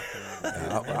everything.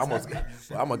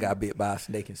 I almost got bit by a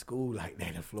snake in school like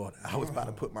that in Florida. I was about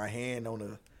to put my hand on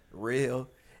a rail,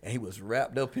 and he was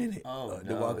wrapped up in it. Oh,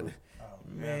 no.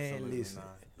 Man, listen.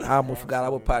 I almost forgot I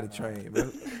was potty trained, bro.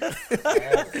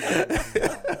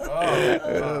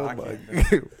 Oh, my God.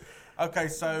 Okay,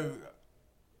 so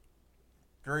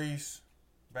Greece,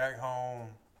 back home,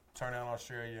 turn down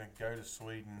Australia, go to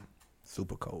Sweden.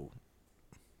 Super cold.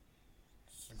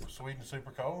 Sweden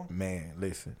super cold? Man,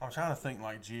 listen. I'm trying to think,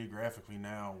 like, geographically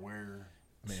now where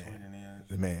Sweden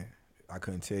is. Man, I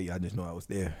couldn't tell you. I just know I was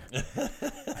there.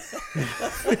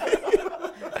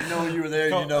 You know when you were there,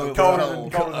 you know it was colder cold.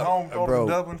 than home, colder than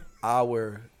Dublin.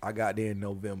 I got there in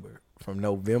November. From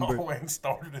November And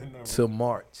started in November. to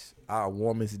March, our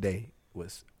warmest day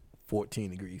was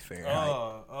 14 degrees Fahrenheit.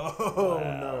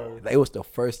 No. It was the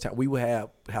first time we would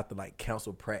have to, like,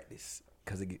 cancel practice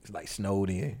because it gets, like, snowed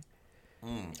in.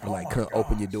 Couldn't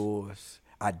open your doors.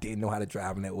 I didn't know how to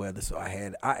drive in that weather, so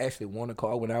I actually won a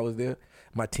car when I was there.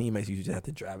 My teammates used to have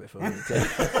to drive it for me.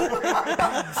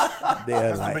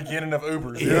 That's like, the beginning of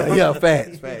Ubers. Yeah,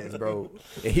 fast, bro.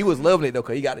 And he was loving it though,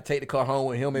 cause he got to take the car home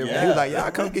with him. He was like, "Yeah,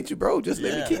 I'll come get you, bro. Just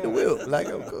let me keep the wheel." Like,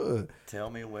 I'm good. Tell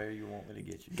me where you want me to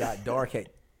get you. Got dark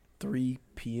at 3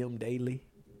 p.m. daily.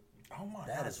 Oh my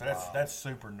God, that's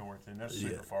super north, and that's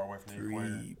super far away from the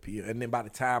equator. 3 p.m. And then by the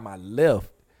time I left,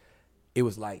 it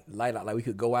was like light out. Like, we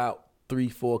could go out 3,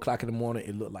 4 o'clock in the morning.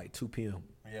 It looked like 2 p.m.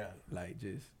 Yeah, like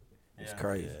it's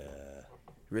crazy. Yeah.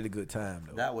 Really good time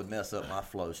though. That would mess up my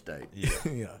flow state.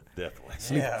 Yeah, Definitely.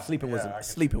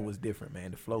 Sleeping was different, man.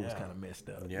 The flow was kind of messed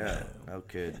up. Yeah, no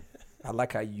kidding. I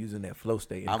like how you using that flow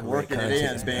state. I'm working it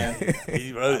in, Ben.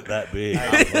 He wrote it that big.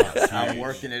 I'm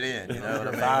working it in. You know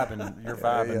what I mean? You're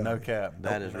vibing, no cap.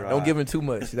 That is right. Don't give him too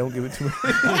much.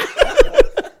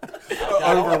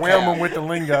 Overwhelm him with the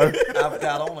lingo. I've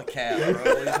got on a cap, bro. What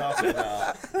are you talking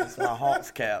about? It's my Hawks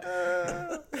cap.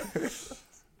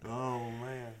 Oh,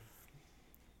 man.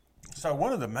 So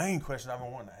one of the main questions I've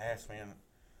been wanting to ask, man,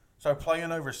 so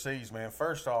playing overseas, man,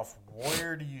 first off,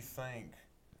 where do you think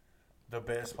the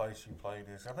best place you played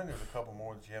is? I think there's a couple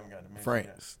more that you haven't got to mention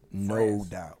France. yet. No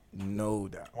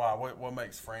doubt. Why? What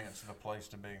makes France the place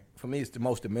to be? For me, it's the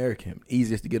most American,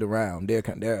 easiest to get around. They're a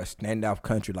standout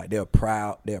country. Like, they're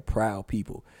proud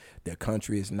people. Their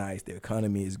country is nice. Their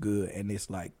economy is good. And it's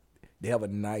like they have a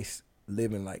nice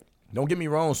living. Like, don't get me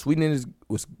wrong, Sweden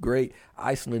was great.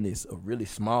 Iceland is a really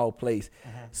small place.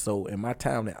 So in my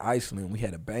time in Iceland, we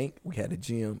had a bank, we had a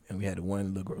gym, and we had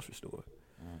one little grocery store.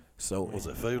 So Was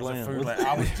it Food Land?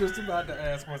 I was just about to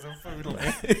ask, was it Food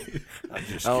Land? I'm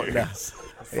just Oh, curious.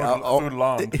 Food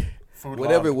Land.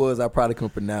 Whatever it was, I probably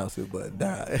couldn't pronounce it, but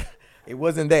nah, it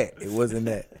wasn't that. It wasn't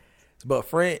that. But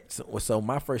France, so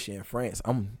my first year in France,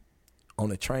 I'm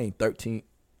on a train 13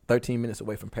 minutes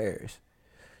away from Paris.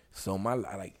 So my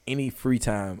like any free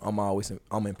time,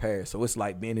 I'm in Paris. So it's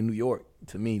like being in New York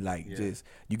to me. Like just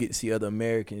you get to see other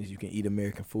Americans. You can eat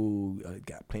American food.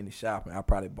 Got plenty of shopping. I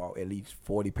probably bought at least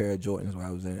 40 pair of Jordans while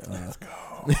I was in. Let's go.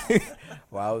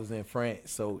 While I was in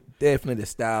France. So definitely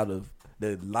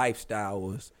the lifestyle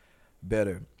was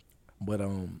better. But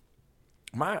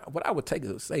what I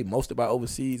would say most about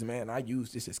overseas, man, I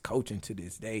use this as coaching to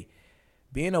this day.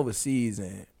 Being overseas,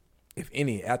 and if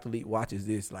any athlete watches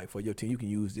this, like for your team, you can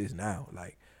use this now.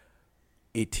 Like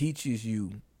it teaches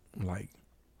you, like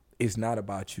it's not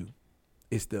about you.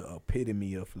 It's the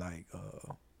epitome of like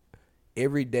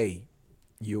every day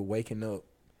you're waking up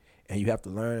and you have to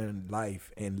learn life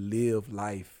and live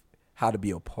life, how to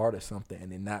be a part of something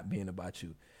and it not being about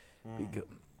you. Because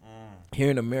here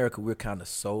in America, we're kind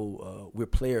of we're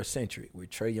player centric. We're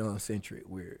Trae Young centric.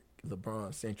 We're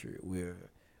LeBron centric. We're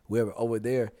wherever. Over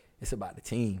there, it's about the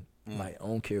team. Like I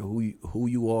don't care who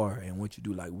you are and what you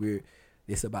do. Like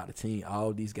it's about the team.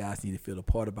 All these guys need to feel a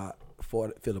part of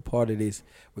this.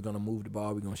 We're gonna move the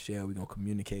ball. We're gonna share. We're gonna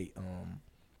communicate.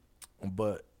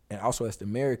 But also as the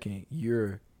American,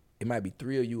 it might be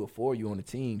 3 of you or 4 of you on the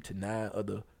team to 9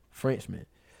 other Frenchmen,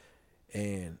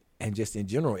 and just in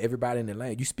general, everybody in the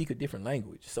language, you speak a different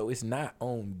language. So it's not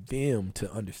on them to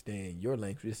understand your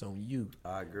language. It's on you.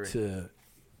 I agree.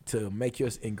 To make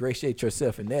ingratiate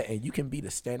yourself in that. And you can be the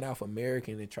standout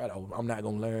American and try to, I'm not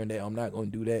going to learn that. I'm not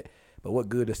going to do that. But what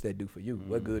good does that do for you?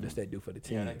 What good does that do for the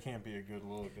team? Yeah, that can't be a good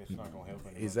look. It's not going to help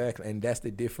anybody. Exactly. And that's the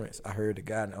difference. I heard the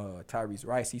guy, Tyrese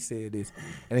Rice, he said this,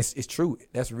 and it's true.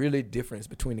 That's really the difference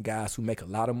between the guys who make a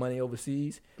lot of money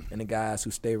overseas and the guys who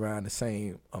stay around the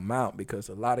same amount, because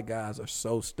a lot of guys are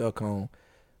so stuck on,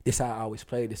 this how I always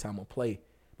play, this how I'm going to play.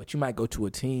 But you might go to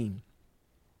a team,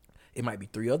 it might be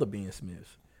 3 other Ben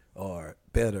Smiths or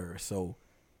better. So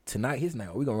tonight, his night,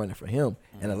 we're going to run it for him.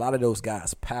 And a lot of those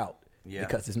guys pout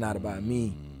because it's not about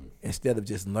me, instead of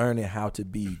just learning how to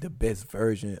be the best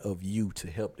version of you to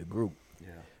help the group. Yeah.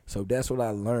 So that's what I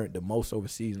learned the most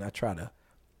overseas, and I try to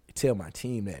tell my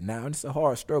team that now. And it's a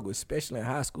hard struggle, especially in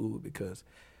high school, because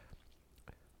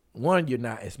 1, you're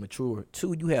not as mature.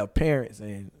 2, you have parents,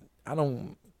 and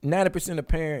 90% of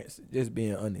parents, just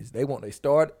being honest, they want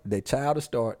their child to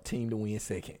start, team to win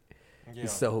second. Yeah.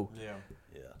 So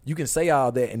you can say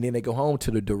all that, and then they go home to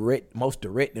the most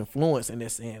direct influence, and they're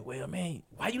saying, well, man,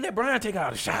 why you let Brian take all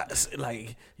the shots?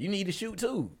 Like, you need to shoot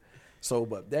too. So,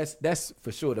 but that's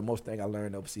for sure the most thing I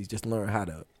learned overseas, just learn how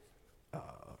to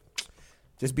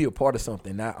just be a part of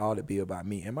something, not all to be about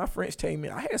me. And my French team,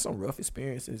 I had some rough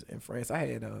experiences in France. I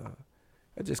had a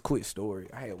just quick story.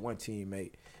 I had one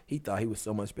teammate. He thought he was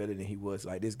so much better than he was.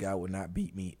 Like, this guy would not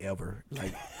beat me ever.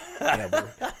 Like, ever.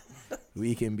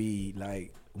 We can be,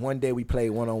 like, one day we played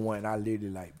one-on-one, and I literally,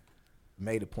 like,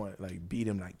 made a point, like, beat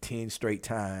him, like, 10 straight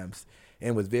times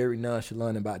and was very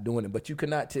nonchalant about doing it. But you could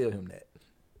not tell him that.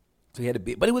 So he had a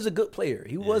bit. But he was a good player.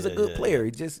 He was a good player.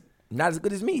 He just not as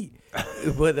good as me.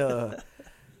 But,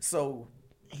 so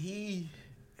he,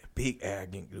 big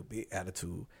arrogant, big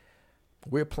attitude.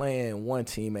 We're playing one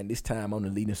team, and this time I'm the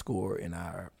leading scorer in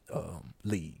our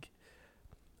league.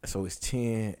 So it's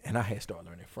 10, and I had started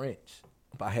learning French.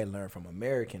 But I had learned from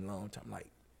American long time, like,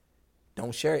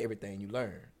 don't share everything you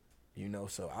learn, you know.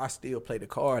 So I still play the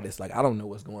card. It's like, I don't know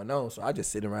what's going on. So I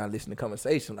just sit around listening to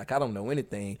conversation like I don't know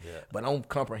anything, but I'm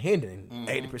comprehending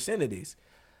 80% of this.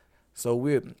 So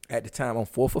we're, at the time, I'm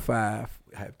 4 for 5.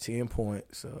 I have 10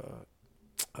 points,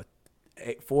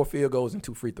 4 field goals and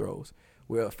 2 free throws.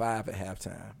 We're at 5 at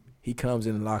halftime. He comes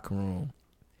in the locker room,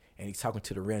 and he's talking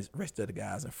to the rest of the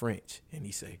guys in French, and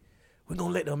he say, we're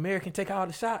going to let the American take all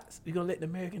the shots. We're going to let the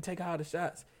American take all the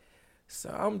shots. So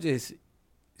I'm just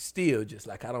still just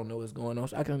like, I don't know what's going on.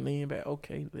 So I can lean back,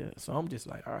 okay. So I'm just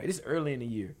like, all right, it's early in the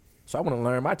year. So I want to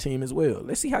learn my team as well.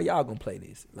 Let's see how y'all going to play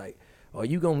this. Like, are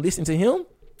you going to listen to him,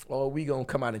 or are we going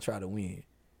to come out and try to win?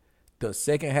 The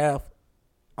second half,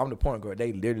 I'm the point guard.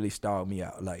 They literally stalled me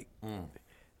out. Like,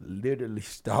 literally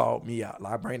stalled me out.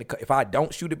 Like, if I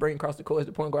don't shoot it, bring it across the court as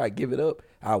the point guard, I give it up.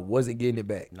 I wasn't getting it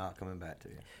back. Not coming back to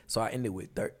you. So I ended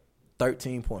with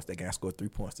 13 points that game. I scored 3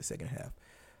 points the second half.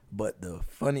 But the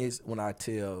funniest, when I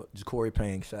tell Ja'Cory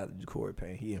Payne, shout out to Ja'Cory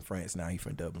Payne, he in France now, he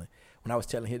from Dublin. When I was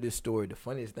telling him this story, the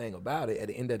funniest thing about it, at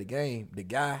the end of the game, the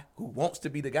guy who wants to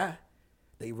be the guy,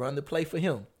 they run the play for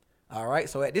him. All right.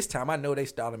 So at this time, I know they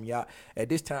started me out. At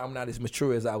this time, I'm not as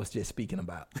mature as I was just speaking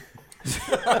about.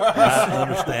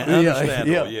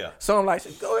 Understandable, yeah. So I'm like,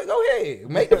 go ahead,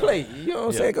 make the play. You know what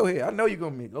I'm saying? Go ahead. I know you're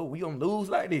gonna we gonna lose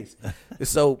like this.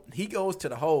 So he goes to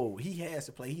the hole. He has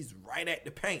to play. He's right at the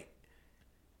paint.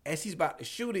 As he's about to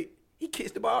shoot it, he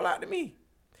kicks the ball out to me.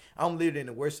 I'm literally in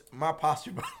the worst. My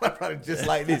posture, probably just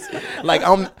like this. Like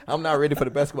I'm not ready for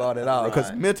the basketball at all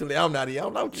because mentally I'm not.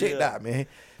 I'm checked out, man.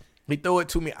 He throw it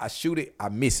to me. I shoot it. I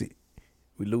miss it.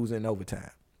 We lose in overtime.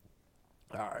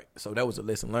 All right, so that was a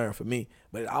lesson learned for me.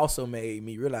 But it also made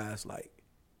me realize, like,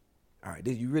 all right,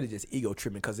 you really just ego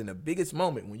tripping because in the biggest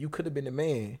moment when you could have been the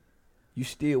man, you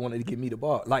still wanted to give me the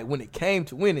ball. Like when it came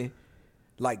to winning,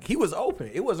 like he was open.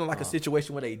 It wasn't like a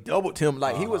situation where they doubled him.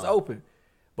 Like he was open.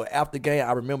 But after the game,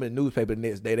 I remember the newspaper the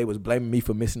next day, they was blaming me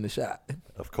for missing the shot.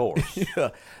 Of course.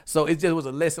 Yeah. So it just was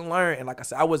a lesson learned. And like I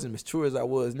said, I wasn't as mature as I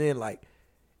was then. Like,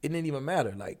 it didn't even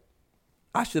matter. Like,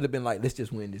 I should have been like, let's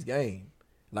just win this game.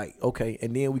 Like, okay.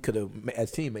 And then we could have,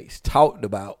 as teammates, talked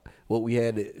about what we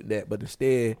had that. But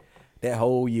instead, that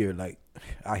whole year, like,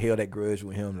 I held that grudge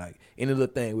with him. Like, any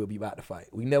little thing, we'll be about to fight.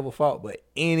 We never fought, but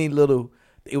any little,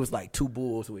 it was like two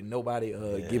bulls with nobody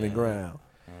giving ground.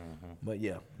 Mm-hmm. But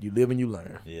yeah, you live and you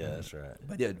learn. Yeah, that's right.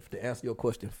 But yeah, to answer your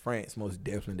question, France most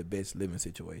definitely the best living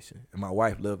situation, and my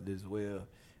wife loved it as well.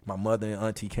 My mother and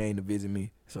auntie came to visit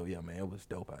me, so yeah, man, it was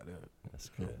dope out there. That's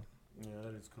good. Yeah,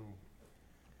 that is cool.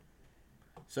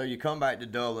 So you come back to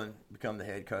Dublin, become the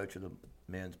head coach of the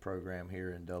men's program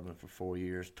here in Dublin for 4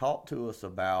 years. Talk to us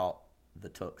about the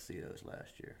tuxedos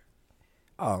last year.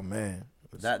 Oh man,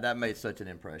 That made such an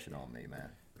impression on me, man.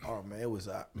 Oh man, it was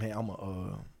man.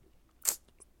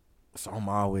 So I'm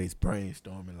always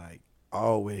brainstorming, like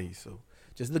always. So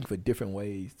just looking for different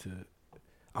ways to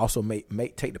also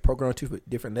take the program to a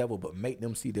different level, but make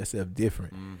them see themselves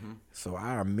different. Mm-hmm. So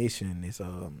our mission is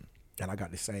and I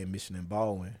got the same mission in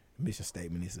Baldwin. Mission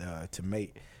statement is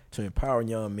to empower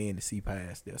young men to see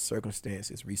past their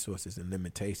circumstances, resources, and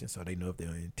limitations, so they know if they're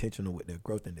intentional with their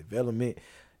growth and development,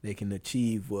 they can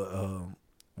achieve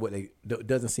what they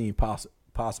doesn't seem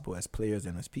possible as players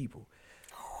and as people.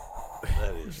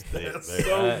 That is thick. That's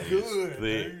so good.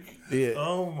 Thick. Yeah.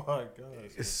 Oh my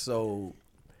gosh. So,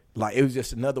 like, it was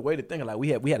just another way to think. Like, we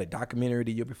had a documentary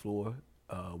the year before.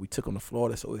 We took them to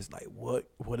Florida, so it's like, what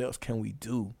else can we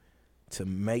do to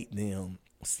make them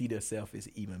see themselves as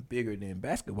even bigger than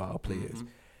basketball players?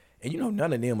 Mm-hmm. And,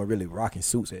 none of them are really rocking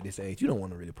suits at this age. You don't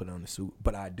want to really put on the suit.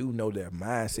 But I do know their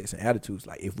mindsets and attitudes.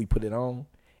 Like, if we put it on,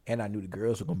 and I knew the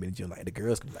girls were going to be in the gym, like, the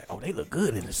girls could be like, oh, they look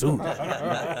good in the suit.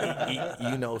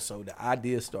 So the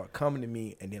ideas start coming to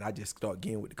me, and then I just start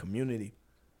getting with the community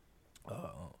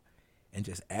and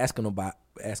just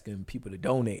asking people to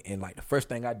donate. And, like, the first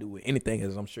thing I do with anything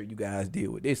is, I'm sure you guys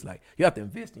deal with this, like, you have to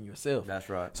invest in yourself. That's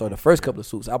right. So the first couple of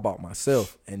suits I bought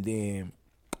myself, and then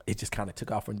it just kind of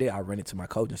took off from there. I ran into my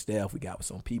coaching staff. We got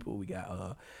some people. We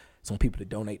got some people to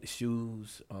donate the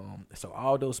shoes. So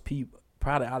all those people,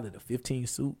 probably out of the 15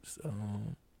 suits,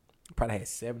 probably had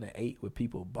 7 or 8 where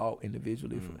people bought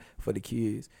individually for the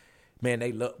kids. Man,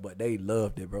 they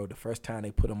loved it, bro. The first time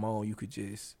they put them on, you could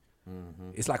just,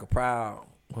 it's like a proud,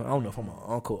 well, I don't know if I'm an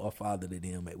uncle or father to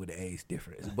them with the age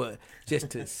difference, but just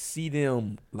to see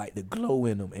them, like the glow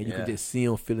in them, and you could just see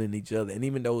them feeling each other. And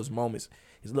even those moments,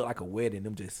 it looked like a wedding,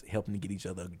 them just helping to get each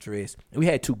other dressed. And we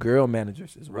had 2 girl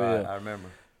managers as well. Right, I remember.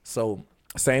 So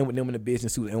same with them in the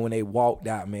business suit, and when they walked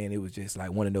out, man, it was just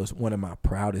like one of my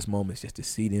proudest moments, just to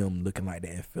see them looking like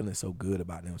that and feeling so good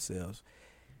about themselves.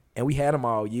 And we had them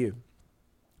all year,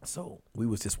 so we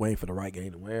was just waiting for the right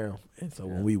game to wear them. And so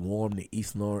when we warmed the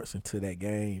East Lawrence into that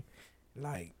game,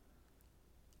 like,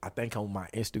 I think on my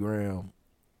Instagram,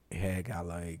 it had got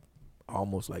like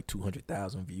almost like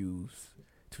 200,000 views.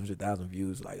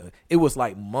 Like it was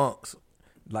like months.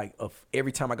 Like of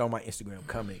every time I go on my Instagram,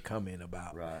 comment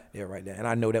about right there. And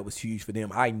I know that was huge for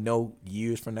them. I know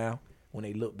years from now when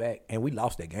they look back, and we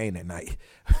lost that game that night,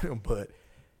 but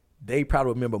they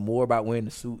probably remember more about winning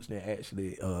the suits than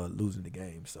actually losing the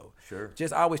game. So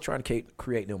just always trying to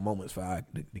create them moments for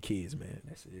the kids, man.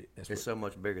 That's it. It's so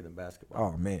much bigger than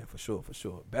basketball. Oh man, for sure.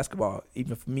 Basketball,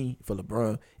 even for me, for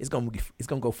LeBron, it's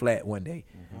gonna go flat one day.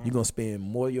 Mm-hmm. You're gonna spend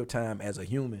more of your time as a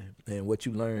human and what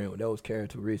you learn with those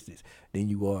characteristics than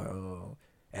you are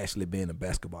actually being a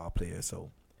basketball player. So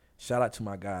shout out to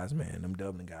my guys, man, them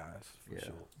Dublin guys for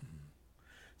sure. Mm-hmm.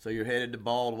 So you're headed to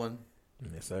Baldwin.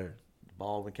 Yes, sir.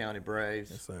 Baldwin County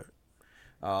Braves. Yes, sir.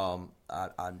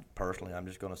 I personally, I'm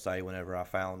just going to say, whenever I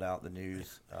found out the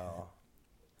news,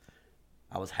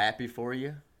 I was happy for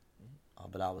you,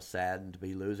 but I was saddened to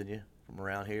be losing you from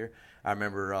around here. I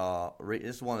remember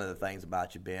this is one of the things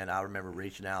about you, Ben. I remember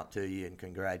reaching out to you and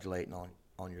congratulating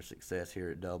on your success here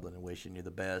at Dublin and wishing you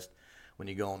the best when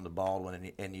you go on to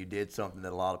Baldwin, and you did something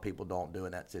that a lot of people don't do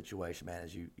in that situation, man,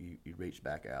 is you reached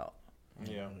back out.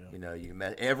 Yeah. You know, you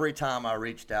met every time I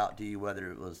reached out to you,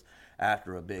 whether it was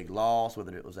after a big loss,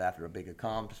 whether it was after a big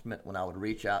accomplishment, when I would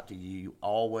reach out to you, you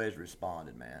always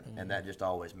responded, man. And that just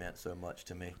always meant so much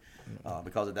to me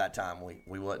because at that time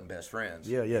we wasn't best friends.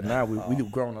 Yeah. Now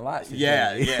we've grown a lot. Since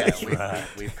Yeah, then.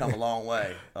 we've come a long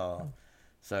way.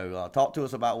 So talk to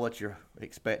us about what you're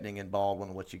expecting in Baldwin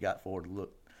and what you got forward to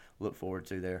look forward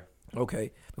to there.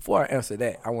 Okay. Before I answer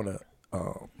that, I want to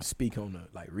speak on the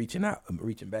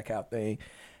reaching back out thing.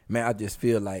 Man, I just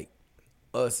feel like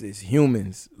us as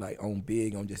humans, like on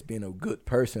just being a good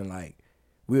person, like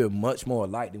we're much more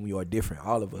alike than we are different,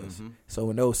 all of us. So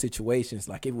in those situations,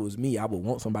 like if it was me, I would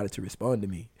want somebody to respond to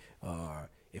me.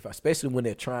 Especially when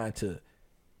they're trying to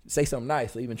say something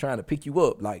nice or even trying to pick you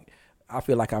up, like I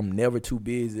feel like I'm never too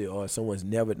busy or someone's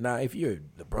never. Now, if you're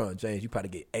LeBron James, you probably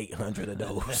get 800 of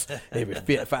those every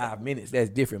 5 minutes. That's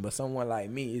different. But someone like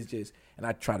me is just, and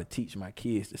I try to teach my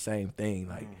kids the same thing.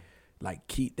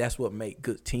 That's what make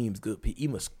good teams good people.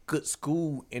 Even good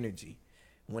school energy.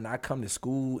 When I come to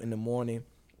school in the morning,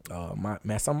 some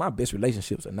of my best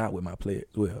relationships are not with my players.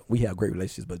 Well, we have great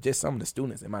relationships, but just some of the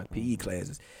students in my PE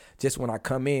classes. Just when I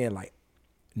come in, like,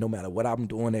 no matter what I'm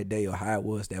doing that day or how it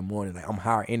was that morning, like I'm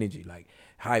higher energy. Like,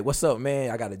 hi, what's up,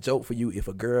 man? I got a joke for you. If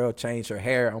a girl changed her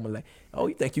hair, I'm like, oh,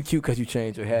 you think you cute because you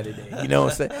changed your hair today? You know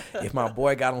what I'm saying? If my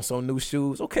boy got on some new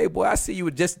shoes, okay, boy, I see you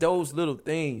with just those little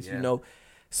things, you know.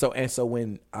 So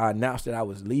when I announced that I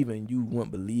was leaving, you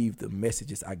wouldn't believe the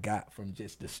messages I got from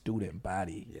just the student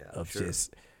body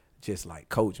just like,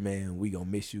 Coach, man, we gonna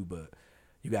miss you, but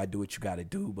you gotta do what you gotta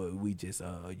do. But we just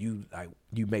you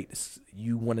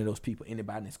one of those people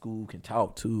anybody in school can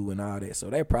talk to and all that. So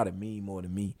that probably mean more to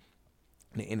me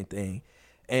than anything.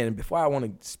 And before I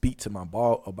want to speak to my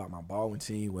Baldwin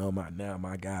team,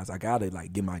 my guys, I gotta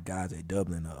like give my guys at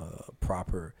Dublin a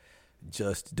proper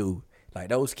just due. Like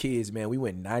those kids, man, we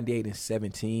went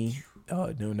 98-17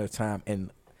 during that time.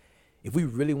 And if we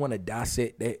really want to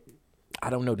dissect that, I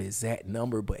don't know the exact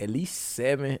number, but at least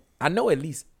 7. I know at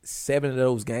least 7 of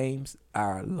those games,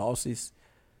 our losses,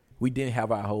 we didn't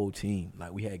have our whole team.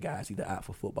 Like we had guys either out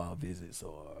for football visits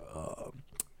or,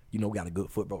 we got a good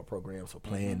football program, so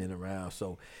playing in and around.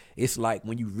 So it's like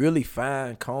when you really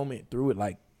combing through it,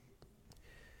 like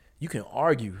you can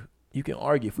argue.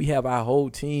 If we have our whole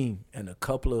team and a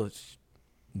couple of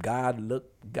God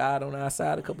on our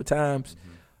side a couple of times,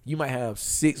 you might have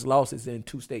 6 losses and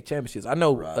 2 state championships. I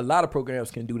know a lot of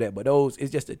programs can do that, but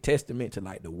it's just a testament to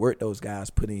like the work those guys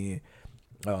put in.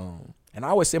 And I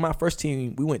always say my first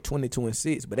team, we went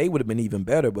 22-6, but they would have been even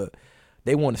better, but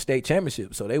they won the state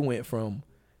championship. So they went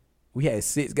we had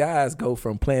 6 guys go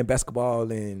from playing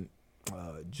basketball in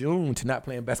June to not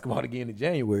playing basketball again in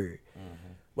January.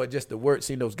 But just the work,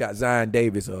 seeing those guys, Zion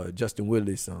Davis, Justin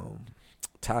Willis,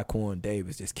 Tyquan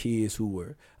Davis, just kids who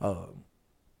were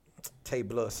Tay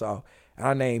Bloodsaw.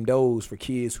 I named those for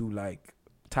kids who like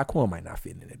Tyquan might not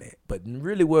fit into that, but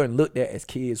really weren't looked at as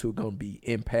kids who are going to be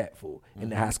impactful in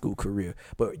the high school career.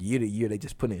 But year to year, they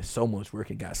just put in so much work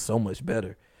and got so much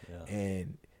better. Yeah.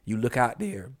 And you look out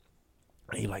there,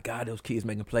 and you're like, God, those kids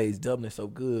making plays, Dublin so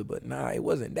good. But nah, it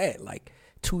wasn't that. Like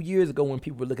 2 years ago when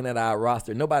people were looking at our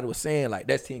roster, nobody was saying like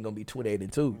that team going to be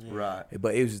 28-2. Right.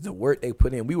 But it was just the work they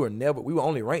put in. We were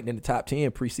only ranked in the top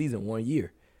 10 preseason 1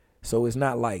 year. So it's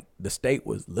not like the state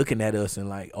was looking at us and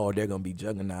like, oh, they're going to be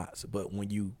juggernauts. But when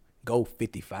you go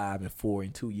 55-4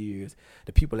 in 2 years,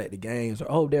 the people at the games are,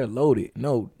 oh, they're loaded.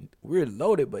 No, we're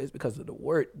loaded, but it's because of the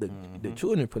work the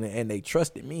children put in, and they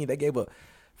trusted me. They gave a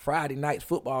Friday night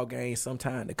football game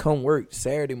sometime to come work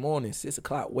Saturday morning, 6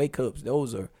 o'clock wake-ups.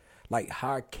 Those are like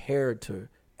high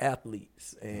character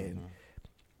athletes. And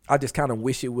I just kind of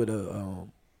wish it would have,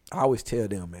 I always tell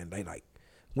them, man, they like,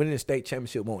 winning the state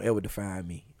championship won't ever define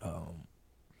me.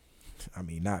 I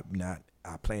mean, not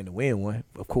I plan to win one,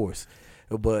 of course,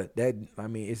 but that, I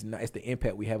mean, it's the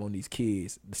impact we have on these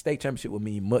kids. The state championship will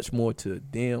mean much more to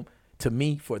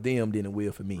me for them than it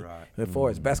will for me. Right. As far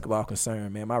as basketball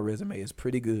concerned, man, my resume is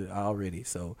pretty good already,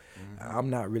 so I'm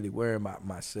not really worrying about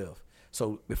myself.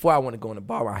 So before I want to go in the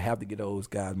bar, I have to get those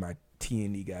guys, my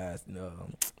T&E guys.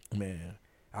 Man,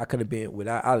 I could have been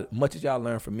without. Much as y'all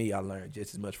learned from me, I learned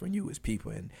just as much from you as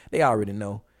people, and they already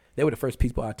know. They were the first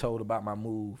people I told about my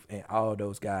move, and all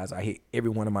those guys, I hit every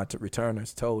one of my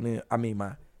returners told them. I mean,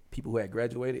 my people who had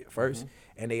graduated first,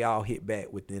 and they all hit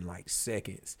back within like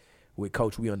seconds. with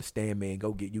Coach, we understand, man.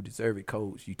 Go get you deserve it,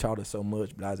 Coach. You taught us so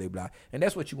much, blah, blah, blah. And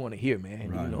that's what you want to hear, man.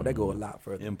 Right. You know, that go a lot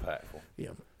further. Impactful. Yeah.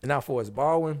 And now for us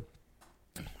Baldwin,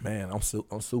 man, I'm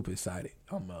super excited.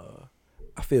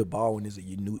 I feel Baldwin is a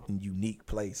unique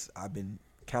place. I've been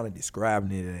kind of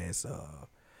describing it as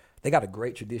they got a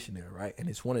great tradition there, right? And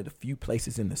it's one of the few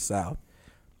places in the South.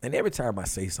 And every time I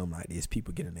say something like this,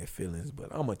 people get in their feelings, but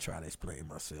I'm going to try to explain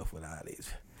myself without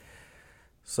this.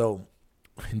 So,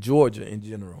 Georgia in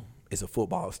general is a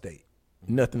football state.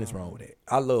 Nothing is wrong with that.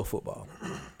 I love football.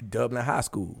 Dublin High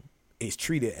School is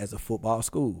treated as a football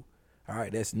school. All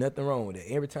right, there's nothing wrong with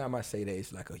that. Every time I say that,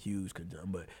 it's like a huge concern,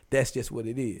 but that's just what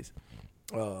it is.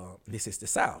 This is the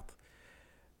South.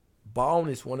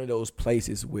 Baldwin is one of those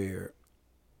places where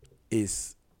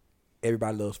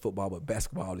everybody loves football, but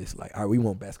basketball is like, all right, we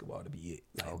want basketball to be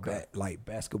it. Like,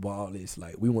 basketball is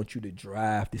like, we want you to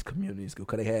drive this community school.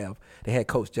 Because they had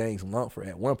Coach James Lumpford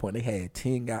at one point. They had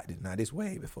 10 guys. Now, this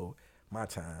way before my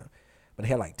time. But they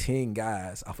had like 10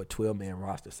 guys off a 12-man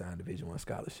roster signed Division I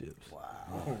scholarships.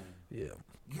 Wow. Yeah.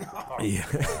 Yeah.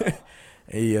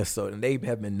 Yeah, so and they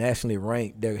have been nationally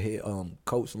ranked. Their head,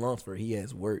 Coach Lunsford, he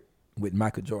has worked with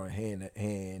Michael Jordan hand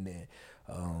and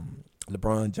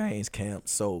LeBron James camp.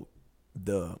 So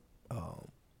the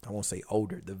I won't say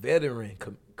older, the veteran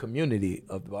community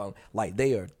of the ball, like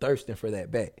they are thirsting for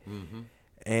that back. Mm-hmm.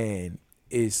 And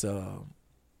it's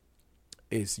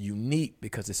unique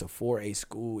because it's a 4A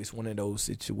school. It's one of those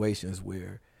situations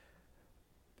where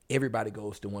everybody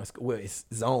goes to one school. Well, it's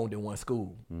zoned in one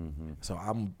school. Mm-hmm. So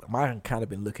I've kind of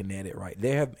been looking at it right.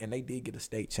 And they did get a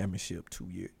state championship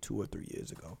 2 or 3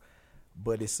 years ago.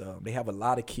 But it's they have a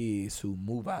lot of kids who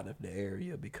move out of the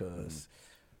area because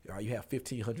you have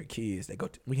 1,500 kids.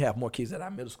 We have more kids at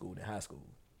our middle school than high school.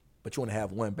 But you want to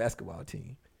have one basketball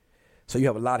team. So you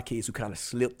have a lot of kids who kind of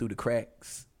slip through the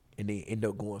cracks and then end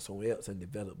up going somewhere else and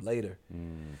develop later.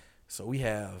 Mm. So we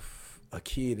have a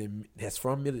kid that's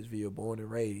from Milledgeville, born and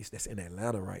raised, that's in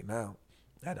Atlanta right now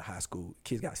at a high school.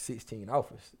 Kid's got 16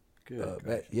 offers.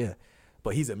 Good. Yeah.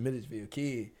 But he's a Milledgeville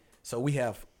kid. So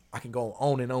I can go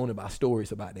on and on about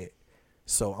stories about that.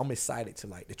 So I'm excited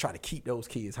to try to keep those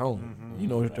kids home. Mm-hmm. You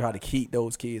know, try to keep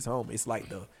those kids home. It's like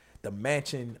the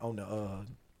mansion on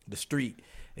the street,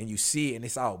 and you see it, and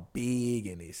it's all big,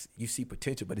 and you see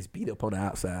potential, but it's beat up on the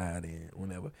outside and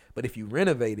whatever. But if you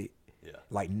renovate it,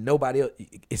 like nobody else,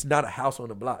 it's not a house on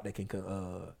the block that can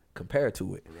compare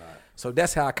to it. Right. So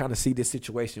that's how I kind of see this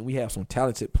situation. We have some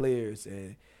talented players,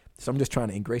 and so I'm just trying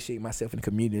to ingratiate myself in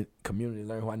the community,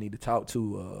 learn who I need to talk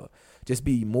to, just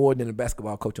be more than a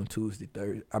basketball coach on Tuesday,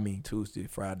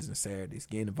 Fridays, and Saturdays,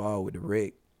 getting involved with the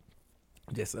rec.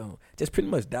 Just pretty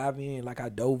much dive in like I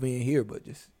dove in here, but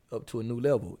just up to a new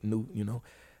level.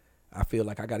 I feel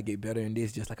like I got to get better in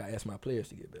this, just like I ask my players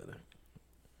to get better.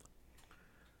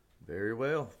 Very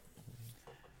well.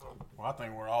 Well, I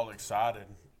think we're all excited.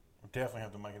 We definitely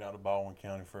have to make it out of Baldwin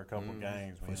County for a couple of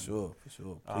games, man. For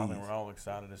sure. I think we're all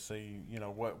excited to see,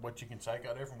 what you can take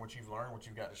out there from what you've learned, what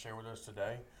you've got to share with us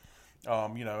today,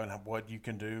 and what you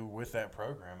can do with that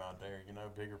program out there.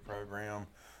 Bigger program,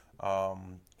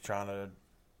 trying to,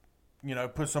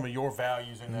 put some of your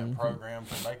values in that program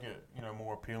to make it,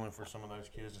 more appealing for some of those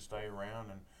kids to stay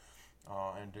around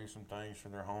and do some things for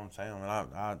their hometown.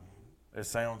 And it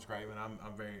sounds great, man.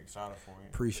 I'm very excited for you.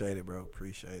 Appreciate it, bro.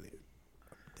 Appreciate it.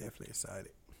 Definitely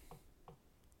excited.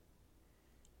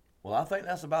 Well, I think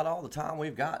that's about all the time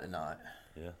we've got tonight.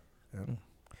 Yeah.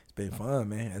 It's been fun,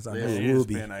 man. As I know it it will has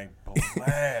be. been a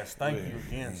blast. Thank you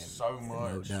again so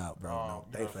much. No doubt, bro.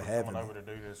 Thanks for having coming me. over to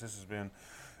do this. This has been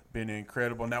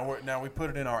incredible. Now we put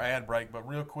it in our ad break, but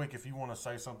real quick, if you want to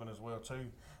say something as well too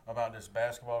about this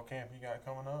basketball camp you got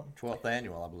coming up. 12th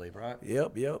annual, I believe, right?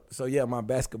 Yep. So my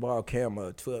basketball camp,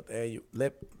 12th annual,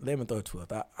 11th or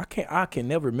 12th. I can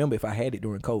never remember if I had it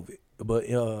during COVID, but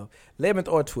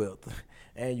 11th or 12th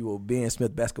annual Ben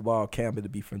Smith basketball camp.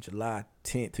 It'll be from July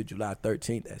 10th to July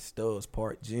 13th at Stubbs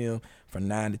Park Gym from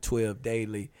 9 to 12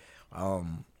 daily.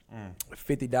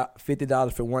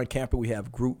 $50 for one camper. We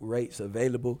have group rates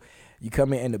available. You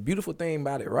come in, and the beautiful thing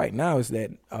about it right now is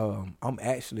that I'm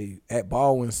actually at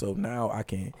Baldwin, so now I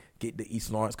can get the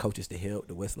East Lawrence coaches to help,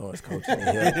 the West Lawrence coaches to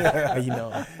help.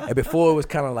 And before it was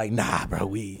kind of like, nah, bro,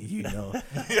 we ain't doing all that.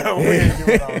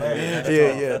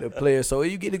 The players. So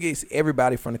you get to get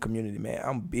everybody from the community, man.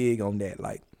 I'm big on that.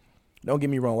 Like, don't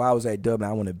get me wrong. While I was at Dublin,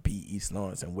 I want to beat East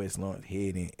Lawrence and West Lawrence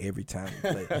head in every time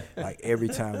we play. Every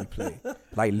time we play.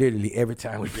 Literally every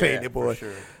time we play the boy.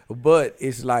 Sure. But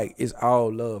it's it's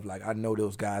all love. I know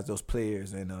those guys, those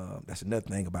players, and that's another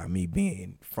thing about me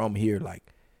being from here.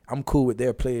 I'm cool with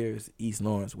their players, East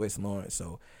Lawrence, West Lawrence.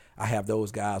 So I have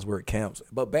those guys work camps.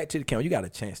 But back to the camp, you got a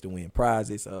chance to win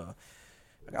prizes. I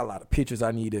got a lot of pictures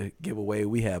I need to give away.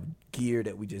 We have gear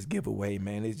that we just give away,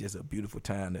 man. It's just a beautiful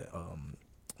time to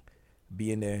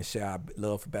be in there and share our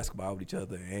love for basketball with each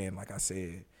other. And like I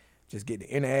said, just get to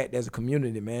interact as a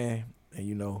community, man. And,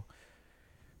 you know,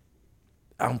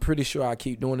 I'm pretty sure I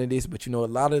keep doing this, but, you know, a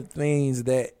lot of things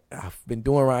that I've been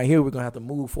doing around here, we're going to have to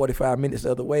move 45 minutes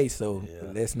the other way. So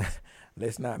let's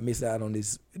not miss out on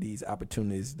these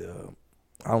opportunities.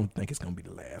 I don't think it's going to be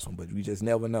the last one, but we just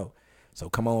never know. So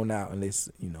come on out and let's,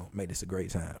 you know, make this a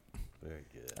great time. Very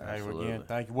good. Hey, Absolutely. again,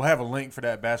 thank you. We'll have a link for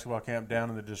that basketball camp down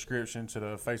in the description to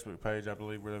the Facebook page, I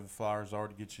believe, where the flyers are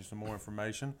to get you some more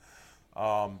information.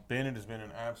 Bennett, has been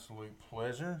an absolute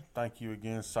pleasure. Thank you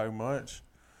again so much.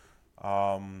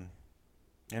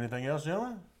 Anything else,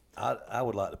 gentlemen? I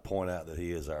would like to point out that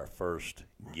he is our first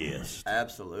guest.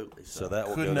 Absolutely. So that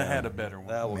will Couldn't go have down, had a better one.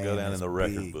 That will Man, go down in that's the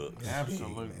record big. books.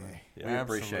 Absolutely. Yeah. We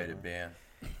appreciate it, Ben.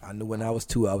 I knew when I was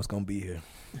 2 I was going to be here.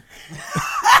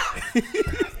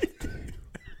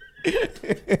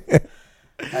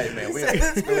 Hey, man,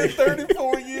 It's been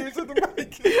 34 years in the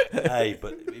making. Hey,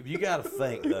 but you got to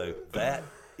think, though, that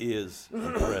is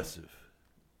impressive.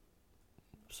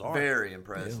 Sorry. very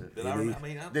impressive. Yeah, it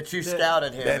is. That you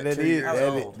scouted him at 2 years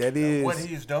old. that is. What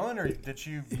he's done, or that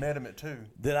you met him at 2?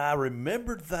 That I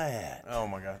remembered that. Oh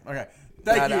my God. Okay.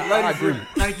 Thank you, ladies.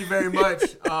 Thank you very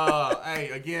much.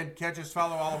 Hey, again, catch us,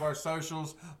 follow all of our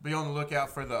socials. Be on the lookout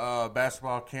for the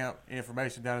basketball camp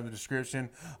information down in the description.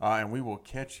 And we will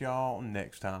catch y'all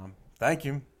next time. Thank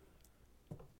you.